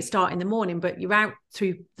a late start in the morning, but you're out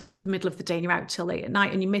through the middle of the day and you're out till late at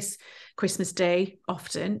night, and you miss Christmas Day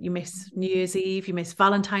often, you miss New Year's Eve, you miss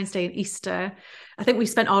Valentine's Day and Easter. I think we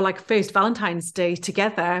spent our like first Valentine's Day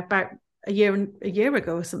together about a year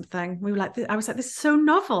ago or something. We were like, I was like, this is so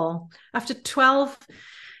novel. After 12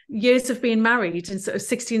 years of being married and sort of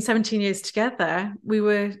 16, 17 years together, we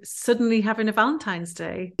were suddenly having a Valentine's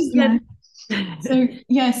Day. Yeah.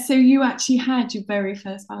 So you actually had your very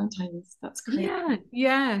first Valentine's. That's great.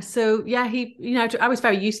 Yeah. So yeah, he, you know, I was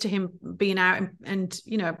very used to him being out, and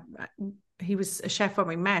you know, he was a chef when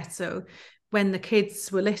we met. So when the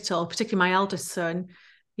kids were little, particularly my eldest son,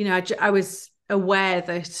 you know, I was aware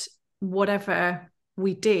that whatever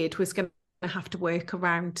we did was going to have to work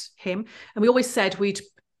around him. And we always said we'd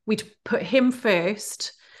put him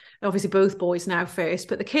first, obviously both boys now first,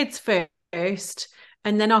 but the kids first,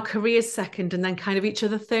 and then our careers second, and then kind of each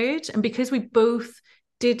other third. And because we both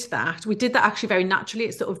did that, we did that actually very naturally.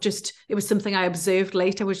 It's sort of just, it was something I observed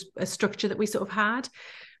later, was a structure that we sort of had.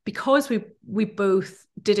 Because we both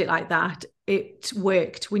did it like that, it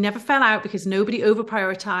worked. We never fell out because nobody over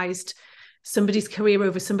prioritized somebody's career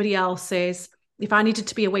over somebody else's. If I needed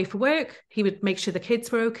to be away for work, he would make sure the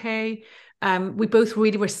kids were okay. We both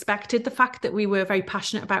really respected the fact that we were very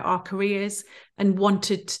passionate about our careers and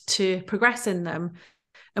wanted to progress in them.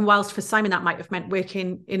 And whilst for Simon, that might have meant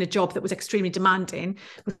working in a job that was extremely demanding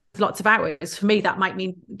with lots of hours, for me, that might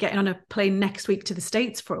mean getting on a plane next week to the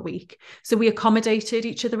States for a week. So we accommodated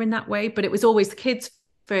each other in that way, but it was always the kids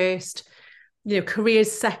first, you know, careers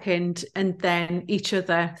second, and then each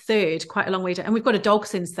other third, quite a long way down. And we've got a dog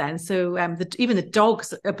since then. So even the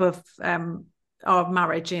dog's above our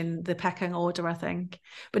marriage in the pecking order, I think.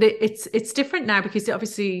 But it's different now because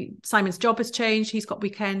obviously Simon's job has changed. He's got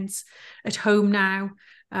weekends at home now.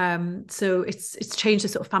 So it's changed the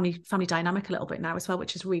sort of family dynamic a little bit now as well,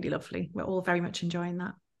 which is really lovely. We're all very much enjoying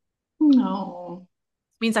that. No,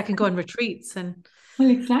 means I can go on retreats and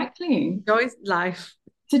exactly enjoy life.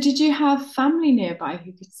 So did you have family nearby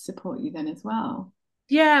who could support you then as well?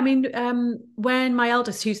 Yeah, I mean, when my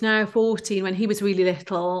eldest, who's now 14, when he was really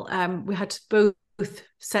little, we had both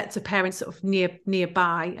sets of parents sort of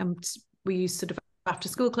nearby, and we used sort of after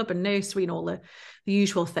school club and nursery and all the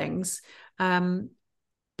usual things.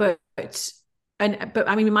 But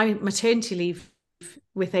I mean, my maternity leave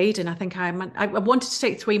with Aidan, I think I wanted to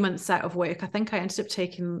take 3 months out of work. I think I ended up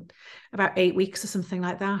taking about 8 weeks or something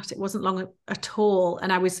like that. It wasn't long at all.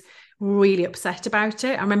 And I was really upset about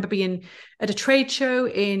it. I remember being at a trade show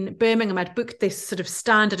in Birmingham. I'd booked this sort of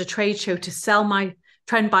stand at a trade show to sell my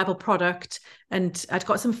Trend Bible product, and I'd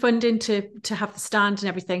got some funding to have the stand and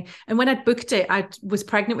everything. And when I'd booked it, I was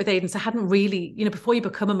pregnant with Aidan, so I hadn't really, you know, before you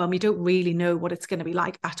become a mum, you don't really know what it's going to be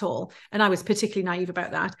like at all. And I was particularly naive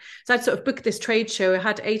about that. So I'd sort of booked this trade show. I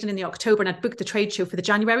had Aidan in the October, and I'd booked the trade show for the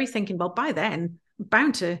January, thinking, well, by then I'm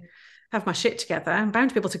bound to have my shit together. I'm bound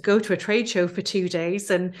to be able to go to a trade show for 2 days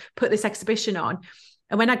and put this exhibition on.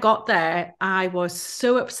 And when I got there, I was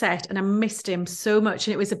so upset, and I missed him so much.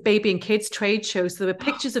 And it was a baby and kids trade show. So there were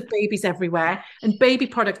pictures of babies everywhere and baby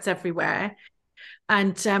products everywhere.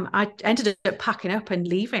 And I ended up packing up and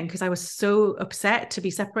leaving because I was so upset to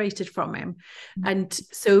be separated from him. And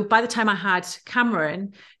so by the time I had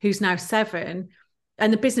Cameron, who's now 7,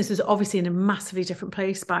 and the business was obviously in a massively different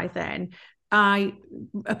place by then, I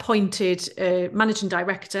appointed a managing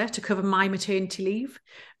director to cover my maternity leave.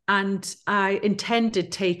 And I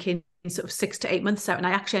intended taking sort of 6 to 8 months out, and I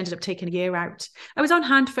actually ended up taking a year out. I was on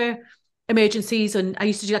hand for emergencies, and I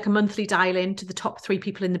used to do like a monthly dial in to the top 3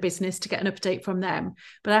 people in the business to get an update from them.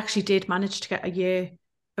 But I actually did manage to get a year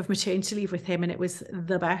of maternity leave with him, and it was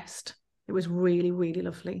the best. It was really, really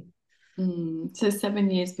lovely. So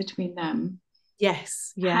 7 years between them.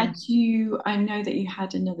 Yes. Yeah. I know that you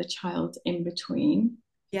had another child in between.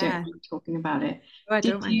 Yeah. Don't mind talking about it.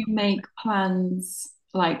 Did you make plans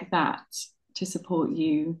like that to support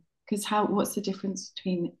you? Because what's the difference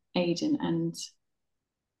between Aidan and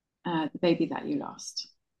the baby that you lost?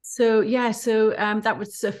 So that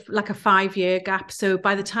was like a 5-year gap. So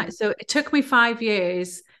by the time, so it took me 5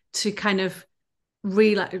 years to kind of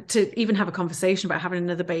to even have a conversation about having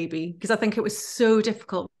another baby, because I think it was so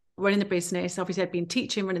difficult running the business. Obviously I'd been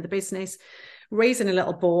teaching, running the business, raising a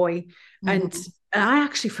little boy, and I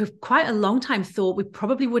actually for quite a long time thought we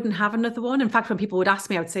probably wouldn't have another one. In fact, when people would ask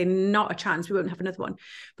me, I would say not a chance, we won't have another one.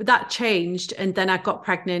 But that changed, and then I got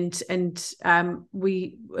pregnant, and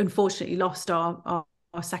we unfortunately lost our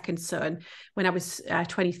second son when I was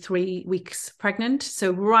 23 weeks pregnant.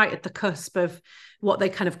 So right at the cusp of what they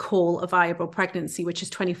kind of call a viable pregnancy, which is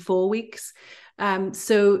 24 weeks.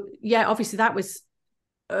 So yeah, obviously that was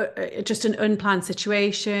just an unplanned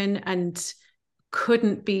situation and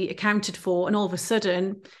couldn't be accounted for. And all of a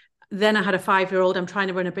sudden, then I had a 5-year-old, I'm trying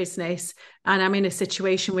to run a business, and I'm in a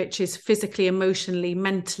situation which is physically, emotionally,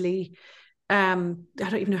 mentally, I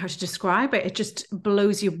don't even know how to describe it. It just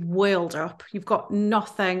blows your world up. You've got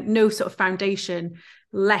nothing, no sort of foundation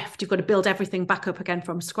left. You've got to build everything back up again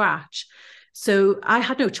from scratch. So I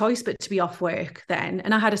had no choice but to be off work then.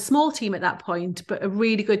 And I had a small team at that point, but a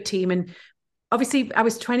really good team. And obviously I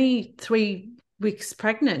was 23 weeks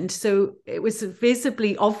pregnant, so it was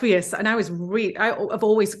visibly obvious. And I've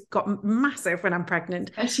always got massive when I'm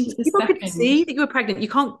pregnant. People could see that you were pregnant. You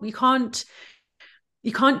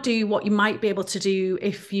can't do what you might be able to do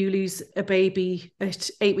if you lose a baby at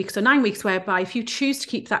 8 weeks or 9 weeks, whereby if you choose to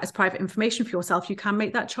keep that as private information for yourself, you can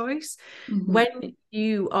make that choice. Mm-hmm. When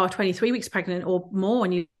you are 23 weeks pregnant or more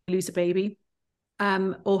and you lose a baby,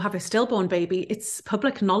 or have a stillborn baby, it's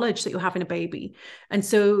public knowledge that you're having a baby. And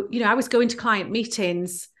so, I was going to client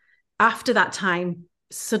meetings after that time,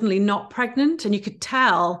 suddenly not pregnant. And you could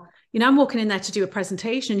tell, I'm walking in there to do a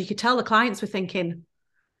presentation, and you could tell the clients were thinking,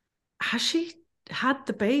 has she had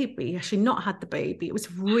the baby? Has she not had the baby? It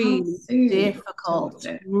was really difficult,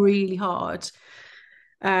 really hard.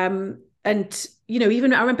 And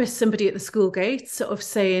even I remember somebody at the school gate sort of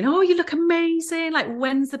saying, "Oh, you look amazing. Like,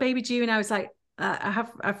 when's the baby due?" And I was like,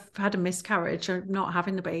 I've had a miscarriage. I'm not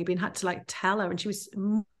having the baby," and had to tell her, and she was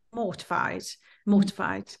mortified.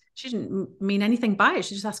 She didn't mean anything by it.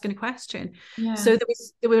 She was just asking a question. Yeah. So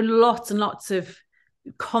there were lots and lots of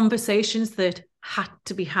conversations that had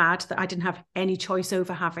to be had that I didn't have any choice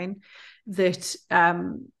over having. That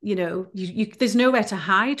there's nowhere to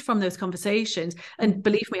hide from those conversations. And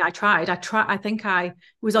believe me, I tried. I think I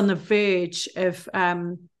was on the verge of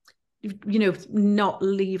not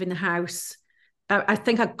leaving the house. I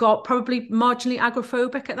think I got probably marginally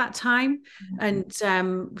agoraphobic at that time, and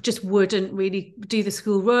just wouldn't really do the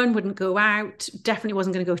school run, wouldn't go out, definitely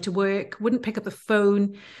wasn't going to go to work, wouldn't pick up the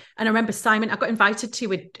phone. And I remember Simon, I got invited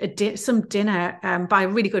to some dinner by a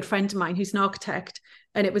really good friend of mine who's an architect.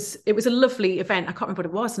 And it was a lovely event. I can't remember what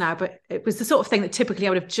it was now, but it was the sort of thing that typically I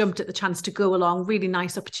would have jumped at the chance to go along. Really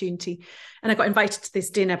nice opportunity. And I got invited to this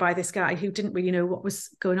dinner by this guy who didn't really know what was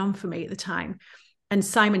going on for me at the time. And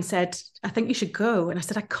Simon said, "I think you should go." And I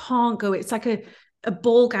said, "I can't go. It's like a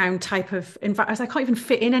ball gown type of environment. I was like, I can't even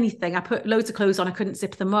fit in anything. I put loads of clothes on. I couldn't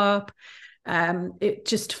zip them up. It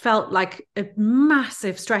just felt like a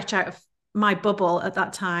massive stretch out of my bubble at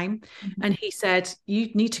that time." Mm-hmm. And he said, "You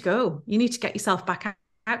need to go. You need to get yourself back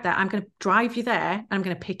out there. I'm going to drive you there and I'm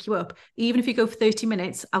going to pick you up. Even if you go for 30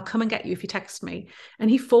 minutes, I'll come and get you if you text me." And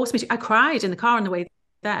he forced me to. I cried in the car on the way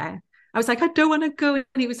there. I was like, "I don't want to go." And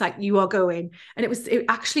he was like, "You are going." And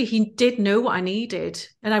actually, he did know what I needed.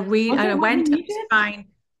 And I went, and it was fine.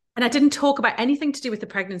 And I didn't talk about anything to do with the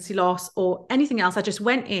pregnancy loss or anything else. I just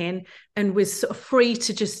went in and was sort of free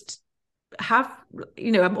to just have,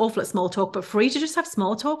 I'm awful at small talk, but free to just have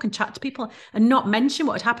small talk and chat to people and not mention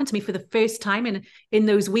what had happened to me for the first time in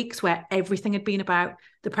those weeks where everything had been about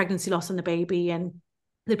the pregnancy loss and the baby, and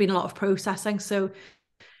there'd been a lot of processing. So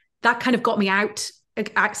that kind of got me out.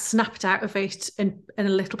 I snapped out of it and a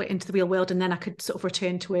little bit into the real world, and then I could sort of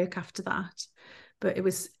return to work after that. But it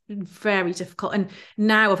was very difficult. And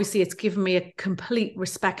now, obviously, it's given me a complete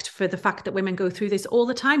respect for the fact that women go through this all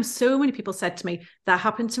the time. So many people said to me, "That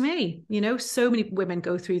happened to me." So many women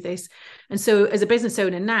go through this. And so as a business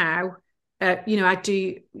owner now,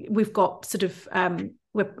 we've got sort of,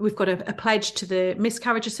 we've got a pledge to the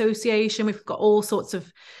Miscarriage Association. We've got all sorts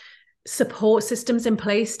of support systems in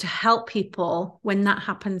place to help people when that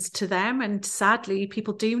happens to them. And sadly,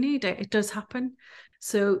 people do need it. It does happen.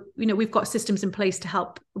 So, we've got systems in place to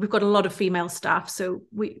help. We've got a lot of female staff. So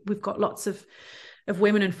we've got lots of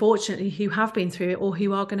women, unfortunately, who have been through it or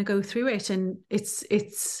who are going to go through it. And it's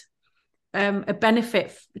a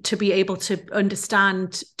benefit to be able to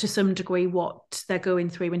understand to some degree what they're going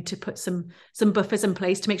through, and to put some buffers in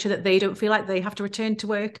place to make sure that they don't feel like they have to return to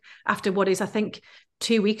work after what is, I think,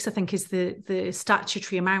 2 weeks, I think, is the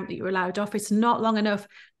statutory amount that you're allowed off. It's not long enough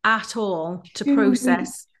at all to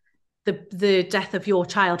process the death of your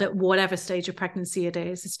child at whatever stage of pregnancy it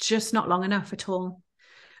is. It's just not long enough at all.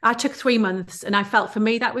 I took 3 months, and I felt for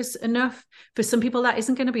me that was enough. For some people, that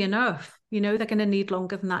isn't going to be enough. They're going to need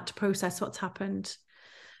longer than that to process what's happened.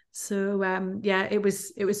 So it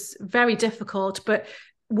was very difficult, but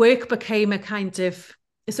work became a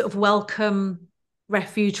sort of welcome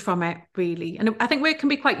refuge from it, really. And I think work can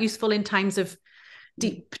be quite useful in times of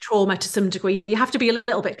deep trauma to some degree. You have to be a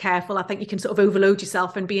little bit careful. I think you can sort of overload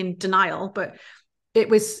yourself and be in denial, but it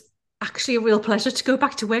was actually a real pleasure to go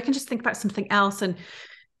back to work and just think about something else. And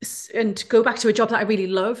and go back to a job that I really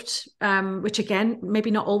loved, which again, maybe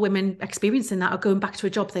not all women experiencing that are going back to a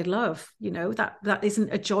job they love. You know, that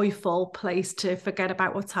isn't a joyful place to forget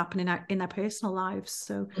about what's happening in their personal lives.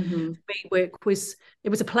 So for me, it was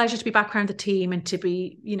a pleasure to be back around the team and to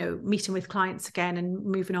be, you know, meeting with clients again and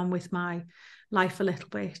moving on with my life a little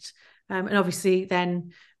bit. And obviously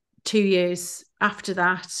then 2 years after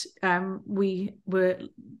that, we were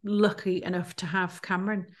lucky enough to have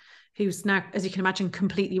Cameron, who's now, as you can imagine,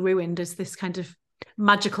 completely ruined as this kind of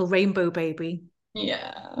magical rainbow baby.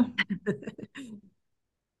 Yeah.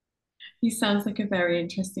 He sounds like a very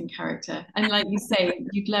interesting character. And like you say,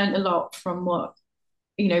 you've learned a lot from what,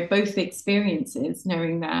 you know, both the experiences,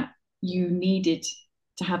 knowing that you needed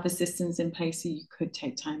to have the systems in place so you could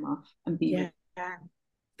take time off and be with. Yeah.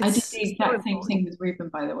 I did the exact same thing with Ruben,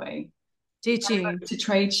 by the way. Did you? I went to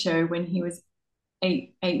trade show when he was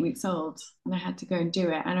eight weeks old, and I had to go and do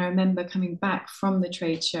it. And I remember coming back from the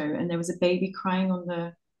trade show, and there was a baby crying on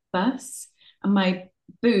the bus, and my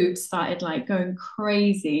boobs started like going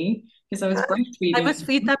crazy because I was breastfeeding. I must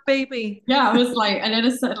feed that baby. Yeah, I was like, and then I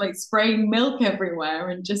started like spraying milk everywhere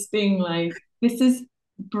and just being like, this is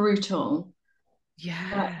brutal. Yeah.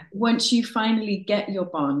 But once you finally get your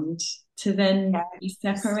bond to then be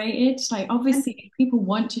separated, like obviously if people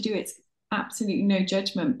want to do it, it's absolutely no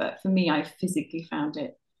judgment, but for me, I physically found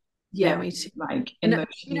it me too. Like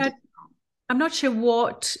emotionally difficult. I'm not sure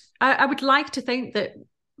what I would like to think that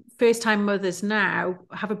first time mothers now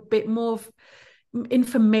have a bit more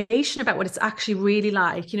information about what it's actually really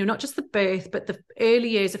like, you know, not just the birth, but the early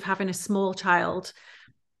years of having a small child.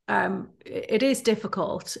 It is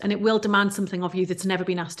difficult and it will demand something of you that's never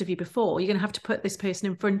been asked of you before. You're going to have to put this person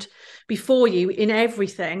in front before you in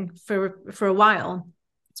everything for a while.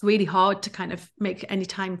 It's really hard to kind of make any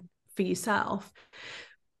time for yourself.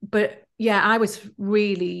 But yeah, I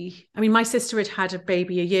mean, my sister had a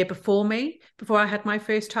baby a year before me, before I had my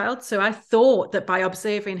first child. So I thought that by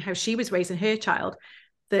observing how she was raising her child,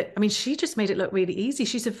 that, I mean, she just made it look really easy.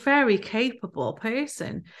 She's a very capable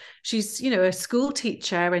person. She's, you know, a school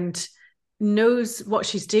teacher and knows what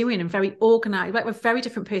she's doing and very organized, like with very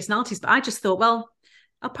different personalities. But I just thought, well,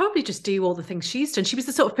 I'll probably just do all the things she's done. She was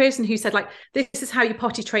the sort of person who said, like, this is how you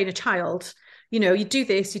potty train a child. You know, you do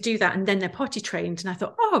this, you do that, and then they're potty trained. And I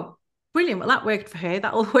thought, oh, brilliant. Well, that worked for her.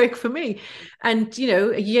 That'll work for me. And, you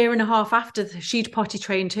know, a year and a half after she'd potty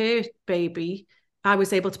trained her baby, I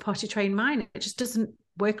was able to potty train mine. It just doesn't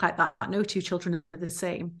work like that. No two children are the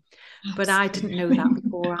same. Absolutely. But I didn't know that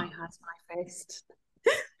before I had my first.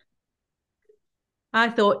 I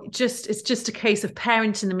thought it's just a case of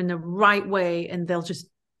parenting them in the right way, and they'll just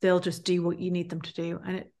do what you need them to do.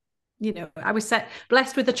 And it, you know, I was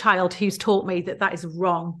blessed with a child who's taught me that is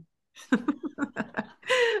wrong. And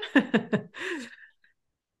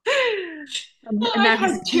now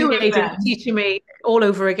he's teaching me all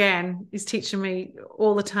over again. He's teaching me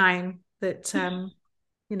all the time that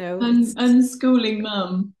you know, unschooling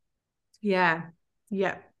mum. Yeah.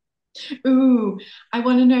 Ooh, I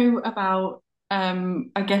want to know about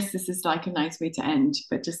I guess this is like a nice way to end,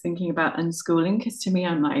 but just thinking about unschooling, because to me,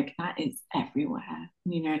 I'm like, that is everywhere,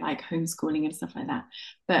 you know, like homeschooling and stuff like that.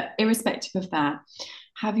 But irrespective of that,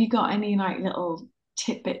 have you got any like little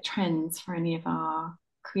tidbit trends for any of our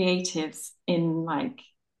creatives in like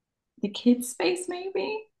the kids space,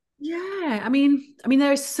 maybe? Yeah, I mean,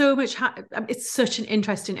 there is so much. It's such an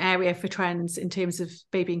interesting area for trends in terms of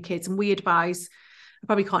baby and kids, and we advise. I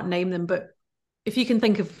probably can't name them, but if you can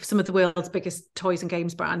think of some of the world's biggest toys and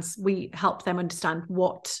games brands, we help them understand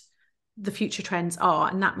what the future trends are,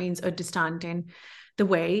 and that means understanding the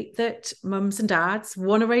way that mums and dads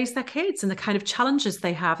want to raise their kids and the kind of challenges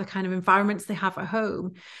they have, the kind of environments they have at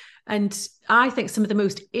home. And I think some of the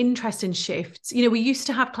most interesting shifts, you know, we used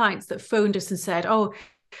to have clients that phoned us and said, oh,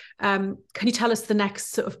 can you tell us the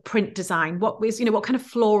next sort of print design? What kind of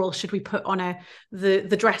floral should we put on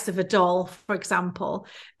the dress of a doll, for example?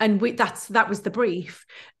 And that was the brief.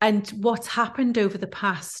 And what's happened over the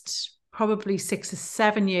past probably 6 or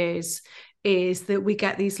 7 years is that we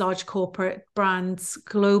get these large corporate brands,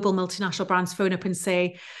 global multinational brands phone up and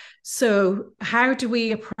say, so how do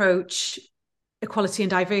we approach equality and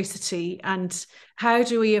diversity, and how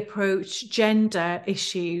do we approach gender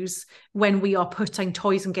issues when we are putting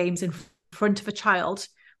toys and games in front of a child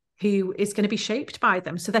who is going to be shaped by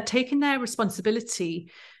them? So they're taking their responsibility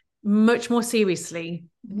much more seriously,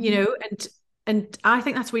 you know, and I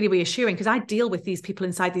think that's really reassuring, because I deal with these people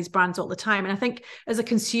inside these brands all the time. And I think as a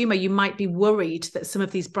consumer, you might be worried that some of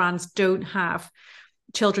these brands don't have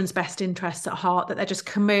children's best interests at heart, that they're just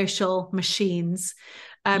commercial machines.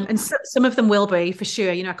 And some of them will be, for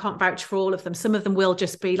sure, I can't vouch for all of them. Some of them will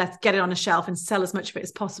just be, let's get it on a shelf and sell as much of it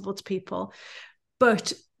as possible to people.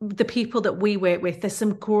 But the people that we work with, there's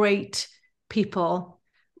some great people.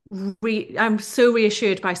 I'm so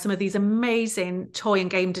reassured by some of these amazing toy and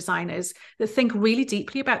game designers that think really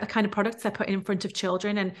deeply about the kind of products they're putting in front of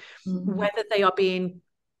children, and whether they are being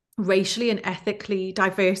racially and ethically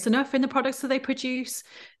diverse enough in the products that they produce,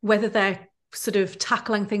 whether they're sort of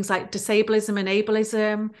tackling things like disableism and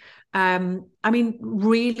ableism.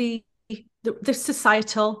 Really the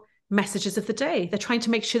societal messages of the day. They're trying to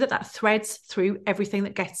make sure that threads through everything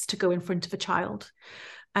that gets to go in front of a child.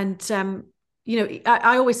 And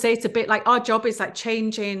I always say it's a bit like our job is like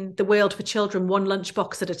changing the world for children one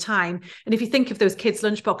lunchbox at a time. And if you think of those kids'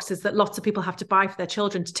 lunchboxes that lots of people have to buy for their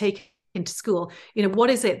children to take into school, what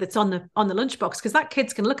is it that's on the lunchbox? Because that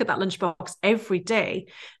kid's can look at that lunchbox every day.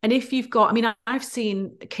 And if you've got, I've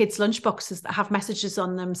seen kids' lunchboxes that have messages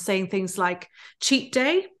on them saying things like cheat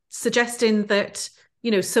day, suggesting that,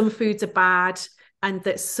 some foods are bad and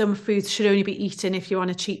that some foods should only be eaten if you're on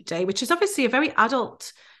a cheat day, which is obviously a very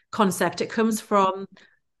adult concept. It comes from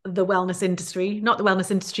the wellness industry, not the wellness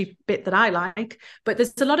industry bit that I like, but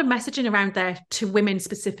there's a lot of messaging around there to women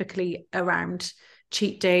specifically around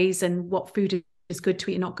cheat days and what food is good to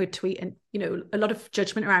eat and not good to eat, and a lot of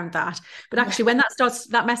judgment around that. But actually, when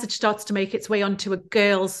that message starts to make its way onto a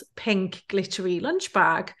girl's pink glittery lunch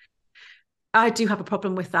bag, I do have a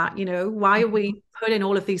problem with that. Why are we putting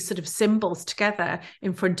all of these sort of symbols together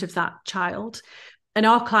in front of that child? And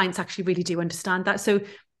our clients actually really do understand that. So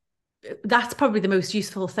that's probably the most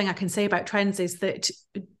useful thing I can say about trends, is that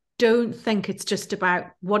don't think it's just about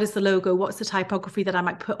what is the logo, what's the typography that I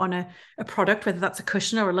might put on a product, whether that's a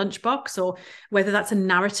cushion or a lunchbox, or whether that's a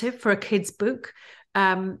narrative for a kid's book.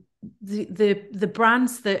 The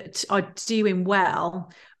brands that are doing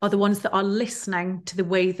well are the ones that are listening to the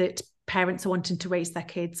way that parents are wanting to raise their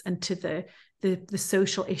kids and to the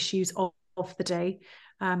social issues of the day.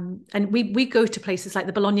 And we go to places like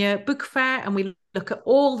the Bologna Book Fair, and we look at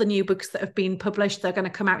all the new books that have been published. They're going to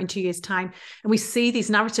come out in 2 years' time. And we see these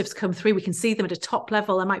narratives come through. We can see them at a top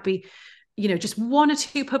level. There might be, just one or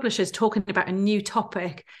two publishers talking about a new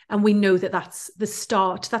topic. And we know that that's the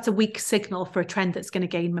start. That's a weak signal for a trend that's going to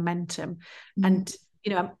gain momentum. And,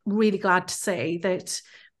 I'm really glad to say that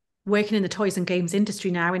working in the toys and games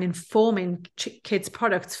industry now and informing kids'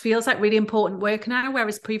 products feels like really important work now,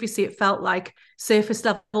 whereas previously it felt like surface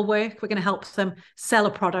level work. We're going to help them sell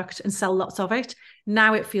a product and sell lots of it.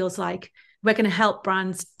 Now it feels like we're going to help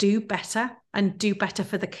brands do better and do better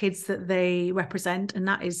for the kids that they represent. And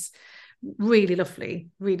that is really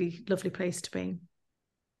lovely place to be.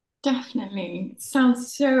 Definitely.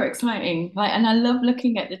 Sounds so exciting. And I love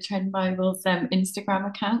looking at the Trend Bible's Instagram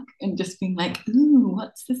account and just being like, ooh,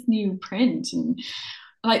 what's this new print? And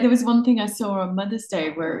there was one thing I saw on Mother's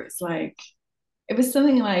Day where it was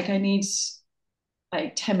something like I need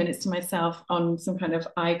 10 minutes to myself on some kind of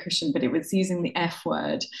eye cushion, but it was using the F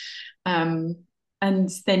word. And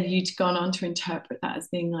then you'd gone on to interpret that as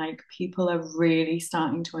being like, people are really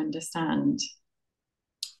starting to understand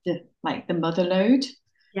the mother load.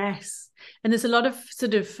 Yes. And there's a lot of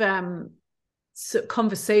sort of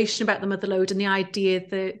conversation about the mother load and the idea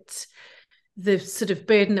that the sort of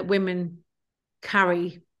burden that women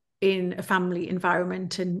carry in a family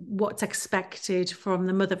environment and what's expected from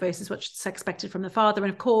the mother versus what's expected from the father.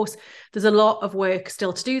 And of course, there's a lot of work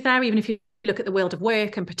still to do there. Even if you look at the world of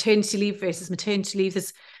work and paternity leave versus maternity leave,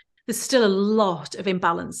 there's still a lot of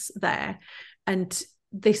imbalance there. And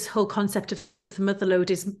this whole concept of the mother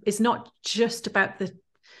load is not just about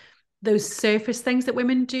those surface things that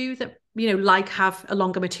women do that, like have a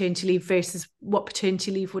longer maternity leave versus what paternity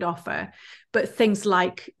leave would offer, but things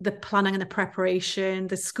like the planning and the preparation,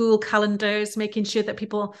 the school calendars, making sure that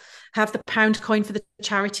people have the pound coin for the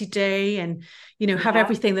charity day and, have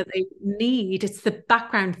everything that they need. It's the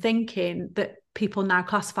background thinking that people now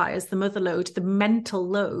classify as the mother load, the mental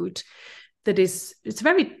load that it's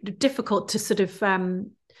very difficult to sort of, I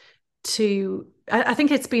think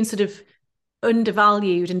it's been sort of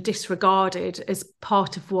undervalued and disregarded as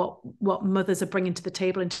part of what mothers are bringing to the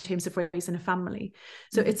table in terms of raising a family.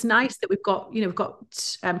 So it's nice that we've got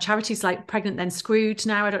charities like Pregnant Then Screwed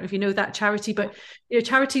now. I don't know if you know that charity, but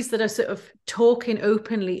charities that are sort of talking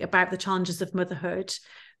openly about the challenges of motherhood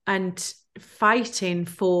and fighting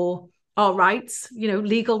for our rights,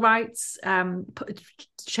 legal rights,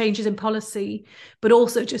 changes in policy, but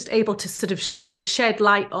also just able to sort of shed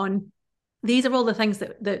light on these are all the things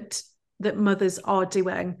that mothers are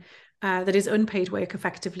doing that is unpaid work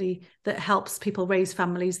effectively, that helps people raise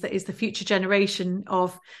families, that is the future generation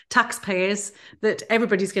of taxpayers that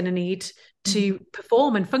everybody's going to need to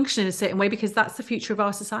perform and function in a certain way, because that's the future of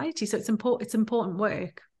our society. So it's important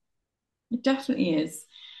work. It definitely is.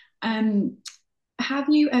 Have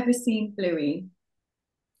you ever seen Bluey?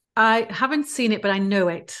 I haven't seen it, but I know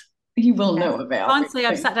it. You will know of it. I can't say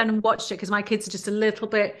I've sat down and watched it because my kids are just a little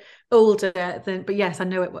bit older than, but yes, I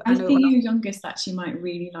know it. I think your youngest actually might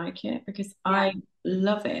really like it, because Yeah. I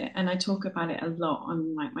love it, and I talk about it a lot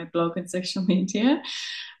on like my blog and social media,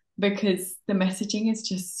 because the messaging is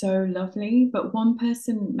just so lovely. But one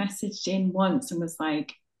person messaged in once and was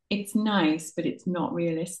like, it's nice, but it's not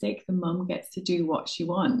realistic. The mum gets to do what she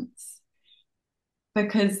wants,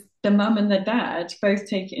 because the mum and the dad both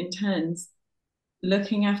take it in turns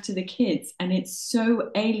looking after the kids, and it's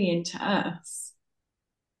so alien to us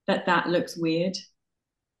that looks weird.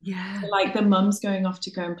 Yeah. So, like, the mum's going off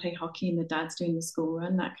to go and play hockey and the dad's doing the school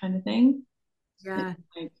run, that kind of thing. Yeah.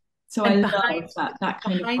 Like, so And I love that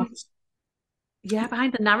kind of.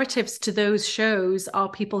 Behind the narratives to those shows are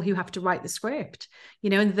people who have to write the script,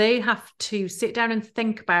 and they have to sit down and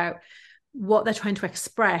think about what they're trying to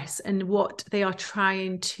express and what they are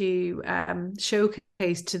trying to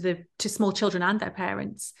showcase to small children and their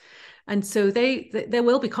parents. And so there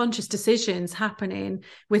will be conscious decisions happening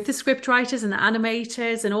with the script writers and the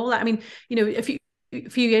animators and all that. I mean, a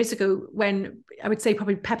few years ago, when I would say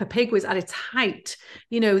probably Peppa Pig was at its height,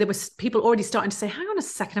 there was people already starting to say, hang on a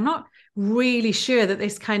second, I'm not really sure that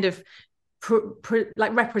this kind of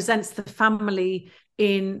like represents the family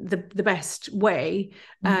in the best way,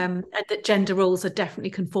 and that gender roles are definitely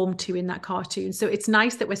conformed to in that cartoon. So it's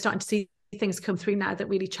nice that we're starting to see things come through now that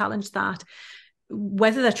really challenge that.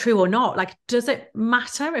 Whether they're true or not, like, does it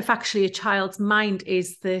matter if actually a child's mind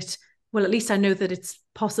is that, well, at least I know that it's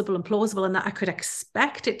possible and plausible, and that I could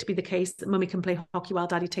expect it to be the case that mummy can play hockey while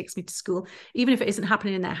daddy takes me to school, even if it isn't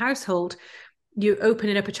happening in their household. You're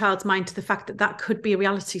opening up a child's mind to the fact that that could be a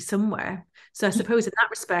reality somewhere. So I suppose in that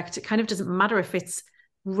respect, it kind of doesn't matter if it's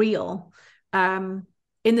real. In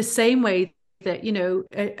the same way that,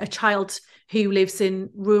 a child who lives in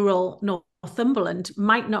rural Northumberland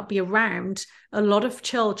might not be around a lot of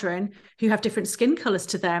children who have different skin colours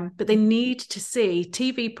to them, but they need to see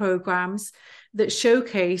TV programmes that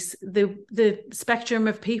showcase the spectrum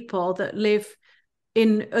of people that live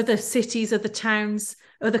in other cities, other towns,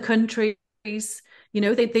 other countries. They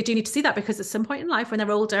do need to see that, because at some point in life when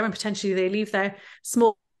they're older and potentially they leave their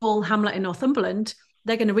small hamlet in Northumberland,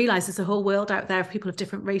 they're going to realise there's a whole world out there of people of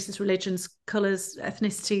different races, religions, colours,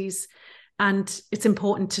 ethnicities. And it's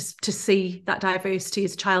important to see that diversity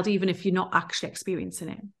as a child, even if you're not actually experiencing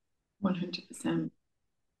it. 100%.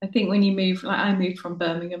 I think when you move, like I moved from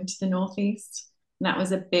Birmingham to the Northeast, and that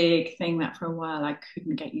was a big thing that for a while I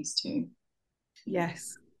couldn't get used to.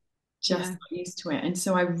 Yes. Just got used to it. And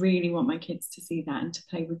so I really want my kids to see that and to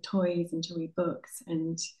play with toys and to read books.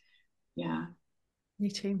 And yeah. Me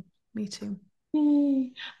too.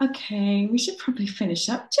 Yay. Okay, we should probably finish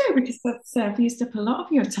up, Jo, because that's used up a lot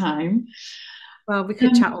of your time. Well, we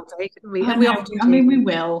could chat all day, couldn't we? And we often do. I mean, we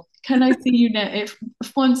will. Can I see you if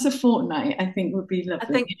once a fortnight? I think would be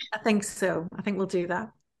lovely. I think so. I think we'll do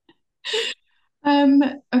that.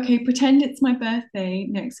 Okay, pretend it's my birthday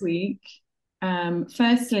next week.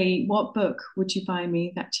 Firstly, what book would you buy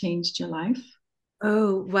me that changed your life?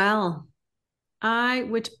 Oh, well, I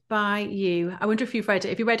would buy you. I wonder if you've read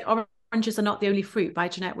it. If you read Oranges Are Not the Only Fruit by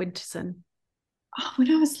Jeanette Winterson. Oh,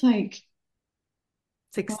 when I was like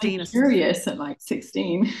 16 or curious at like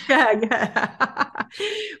 16. Yeah.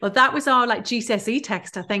 Well, that was our like GCSE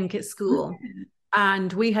text, I think, at school.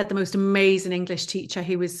 And we had the most amazing English teacher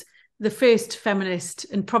who was the first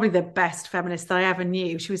feminist and probably the best feminist that I ever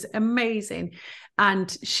knew. She was amazing. And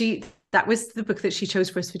that was the book that she chose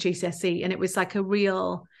for us for GCSE. And it was like a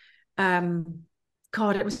real,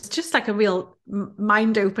 it was just like a real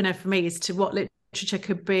mind opener for me as to what literature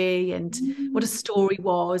could be and what a story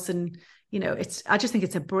was. And, I just think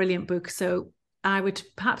it's a brilliant book. So I would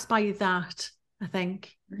perhaps buy you that, I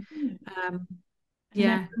think.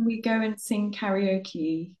 Yeah. When we go and sing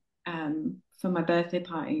karaoke for my birthday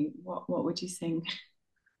party, what would you sing?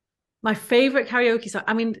 My favourite karaoke song,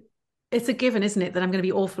 I mean, it's a given, isn't it, that I'm going to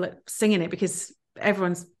be awful at singing it, because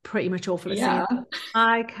everyone's pretty much awful at singing.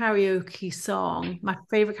 My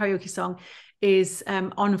favourite karaoke song is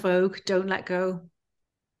On Vogue, Don't Let Go.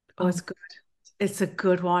 Oh, it's good. It's a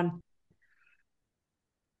good one.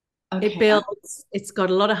 Okay. It builds, it's got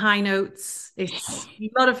a lot of high notes. It's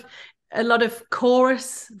a lot of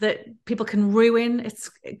chorus that people can ruin.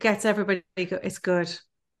 It gets everybody it's good.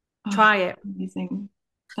 Try it. Amazing.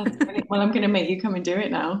 That's brilliant. Well, I'm going to make you come and do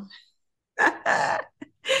it now.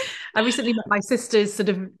 I recently met my sister's sort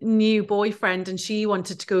of new boyfriend, and she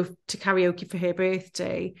wanted to go to karaoke for her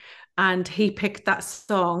birthday, and he picked that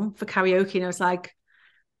song for karaoke, and I was like,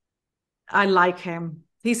 I like him.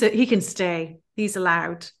 He can stay. He's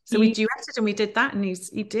allowed. So we duetted and we did that, and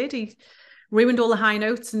he ruined all the high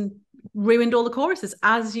notes and ruined all the choruses,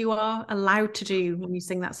 as you are allowed to do when you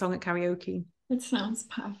sing that song at karaoke. It sounds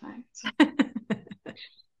perfect.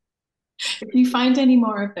 If you find any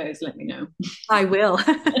more of those, let me know. I will.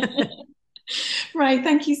 Right.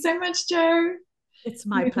 Thank you so much, Jo. It's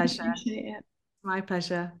my pleasure. Appreciate it. My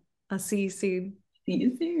pleasure. I'll see you soon. See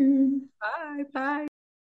you soon. Bye. Bye.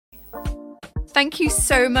 Thank you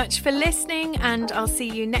so much for listening, and I'll see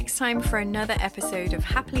you next time for another episode of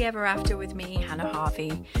Happily Ever After with me, Hannah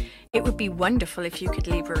Harvey. It would be wonderful if you could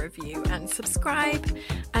leave a review and subscribe.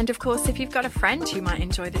 And of course, if you've got a friend who might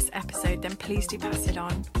enjoy this episode, then please do pass it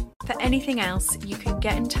on. For anything else, you can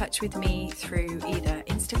get in touch with me through either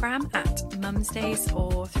Instagram at mumsdays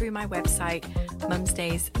or through my website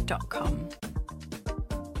mumsdays.com.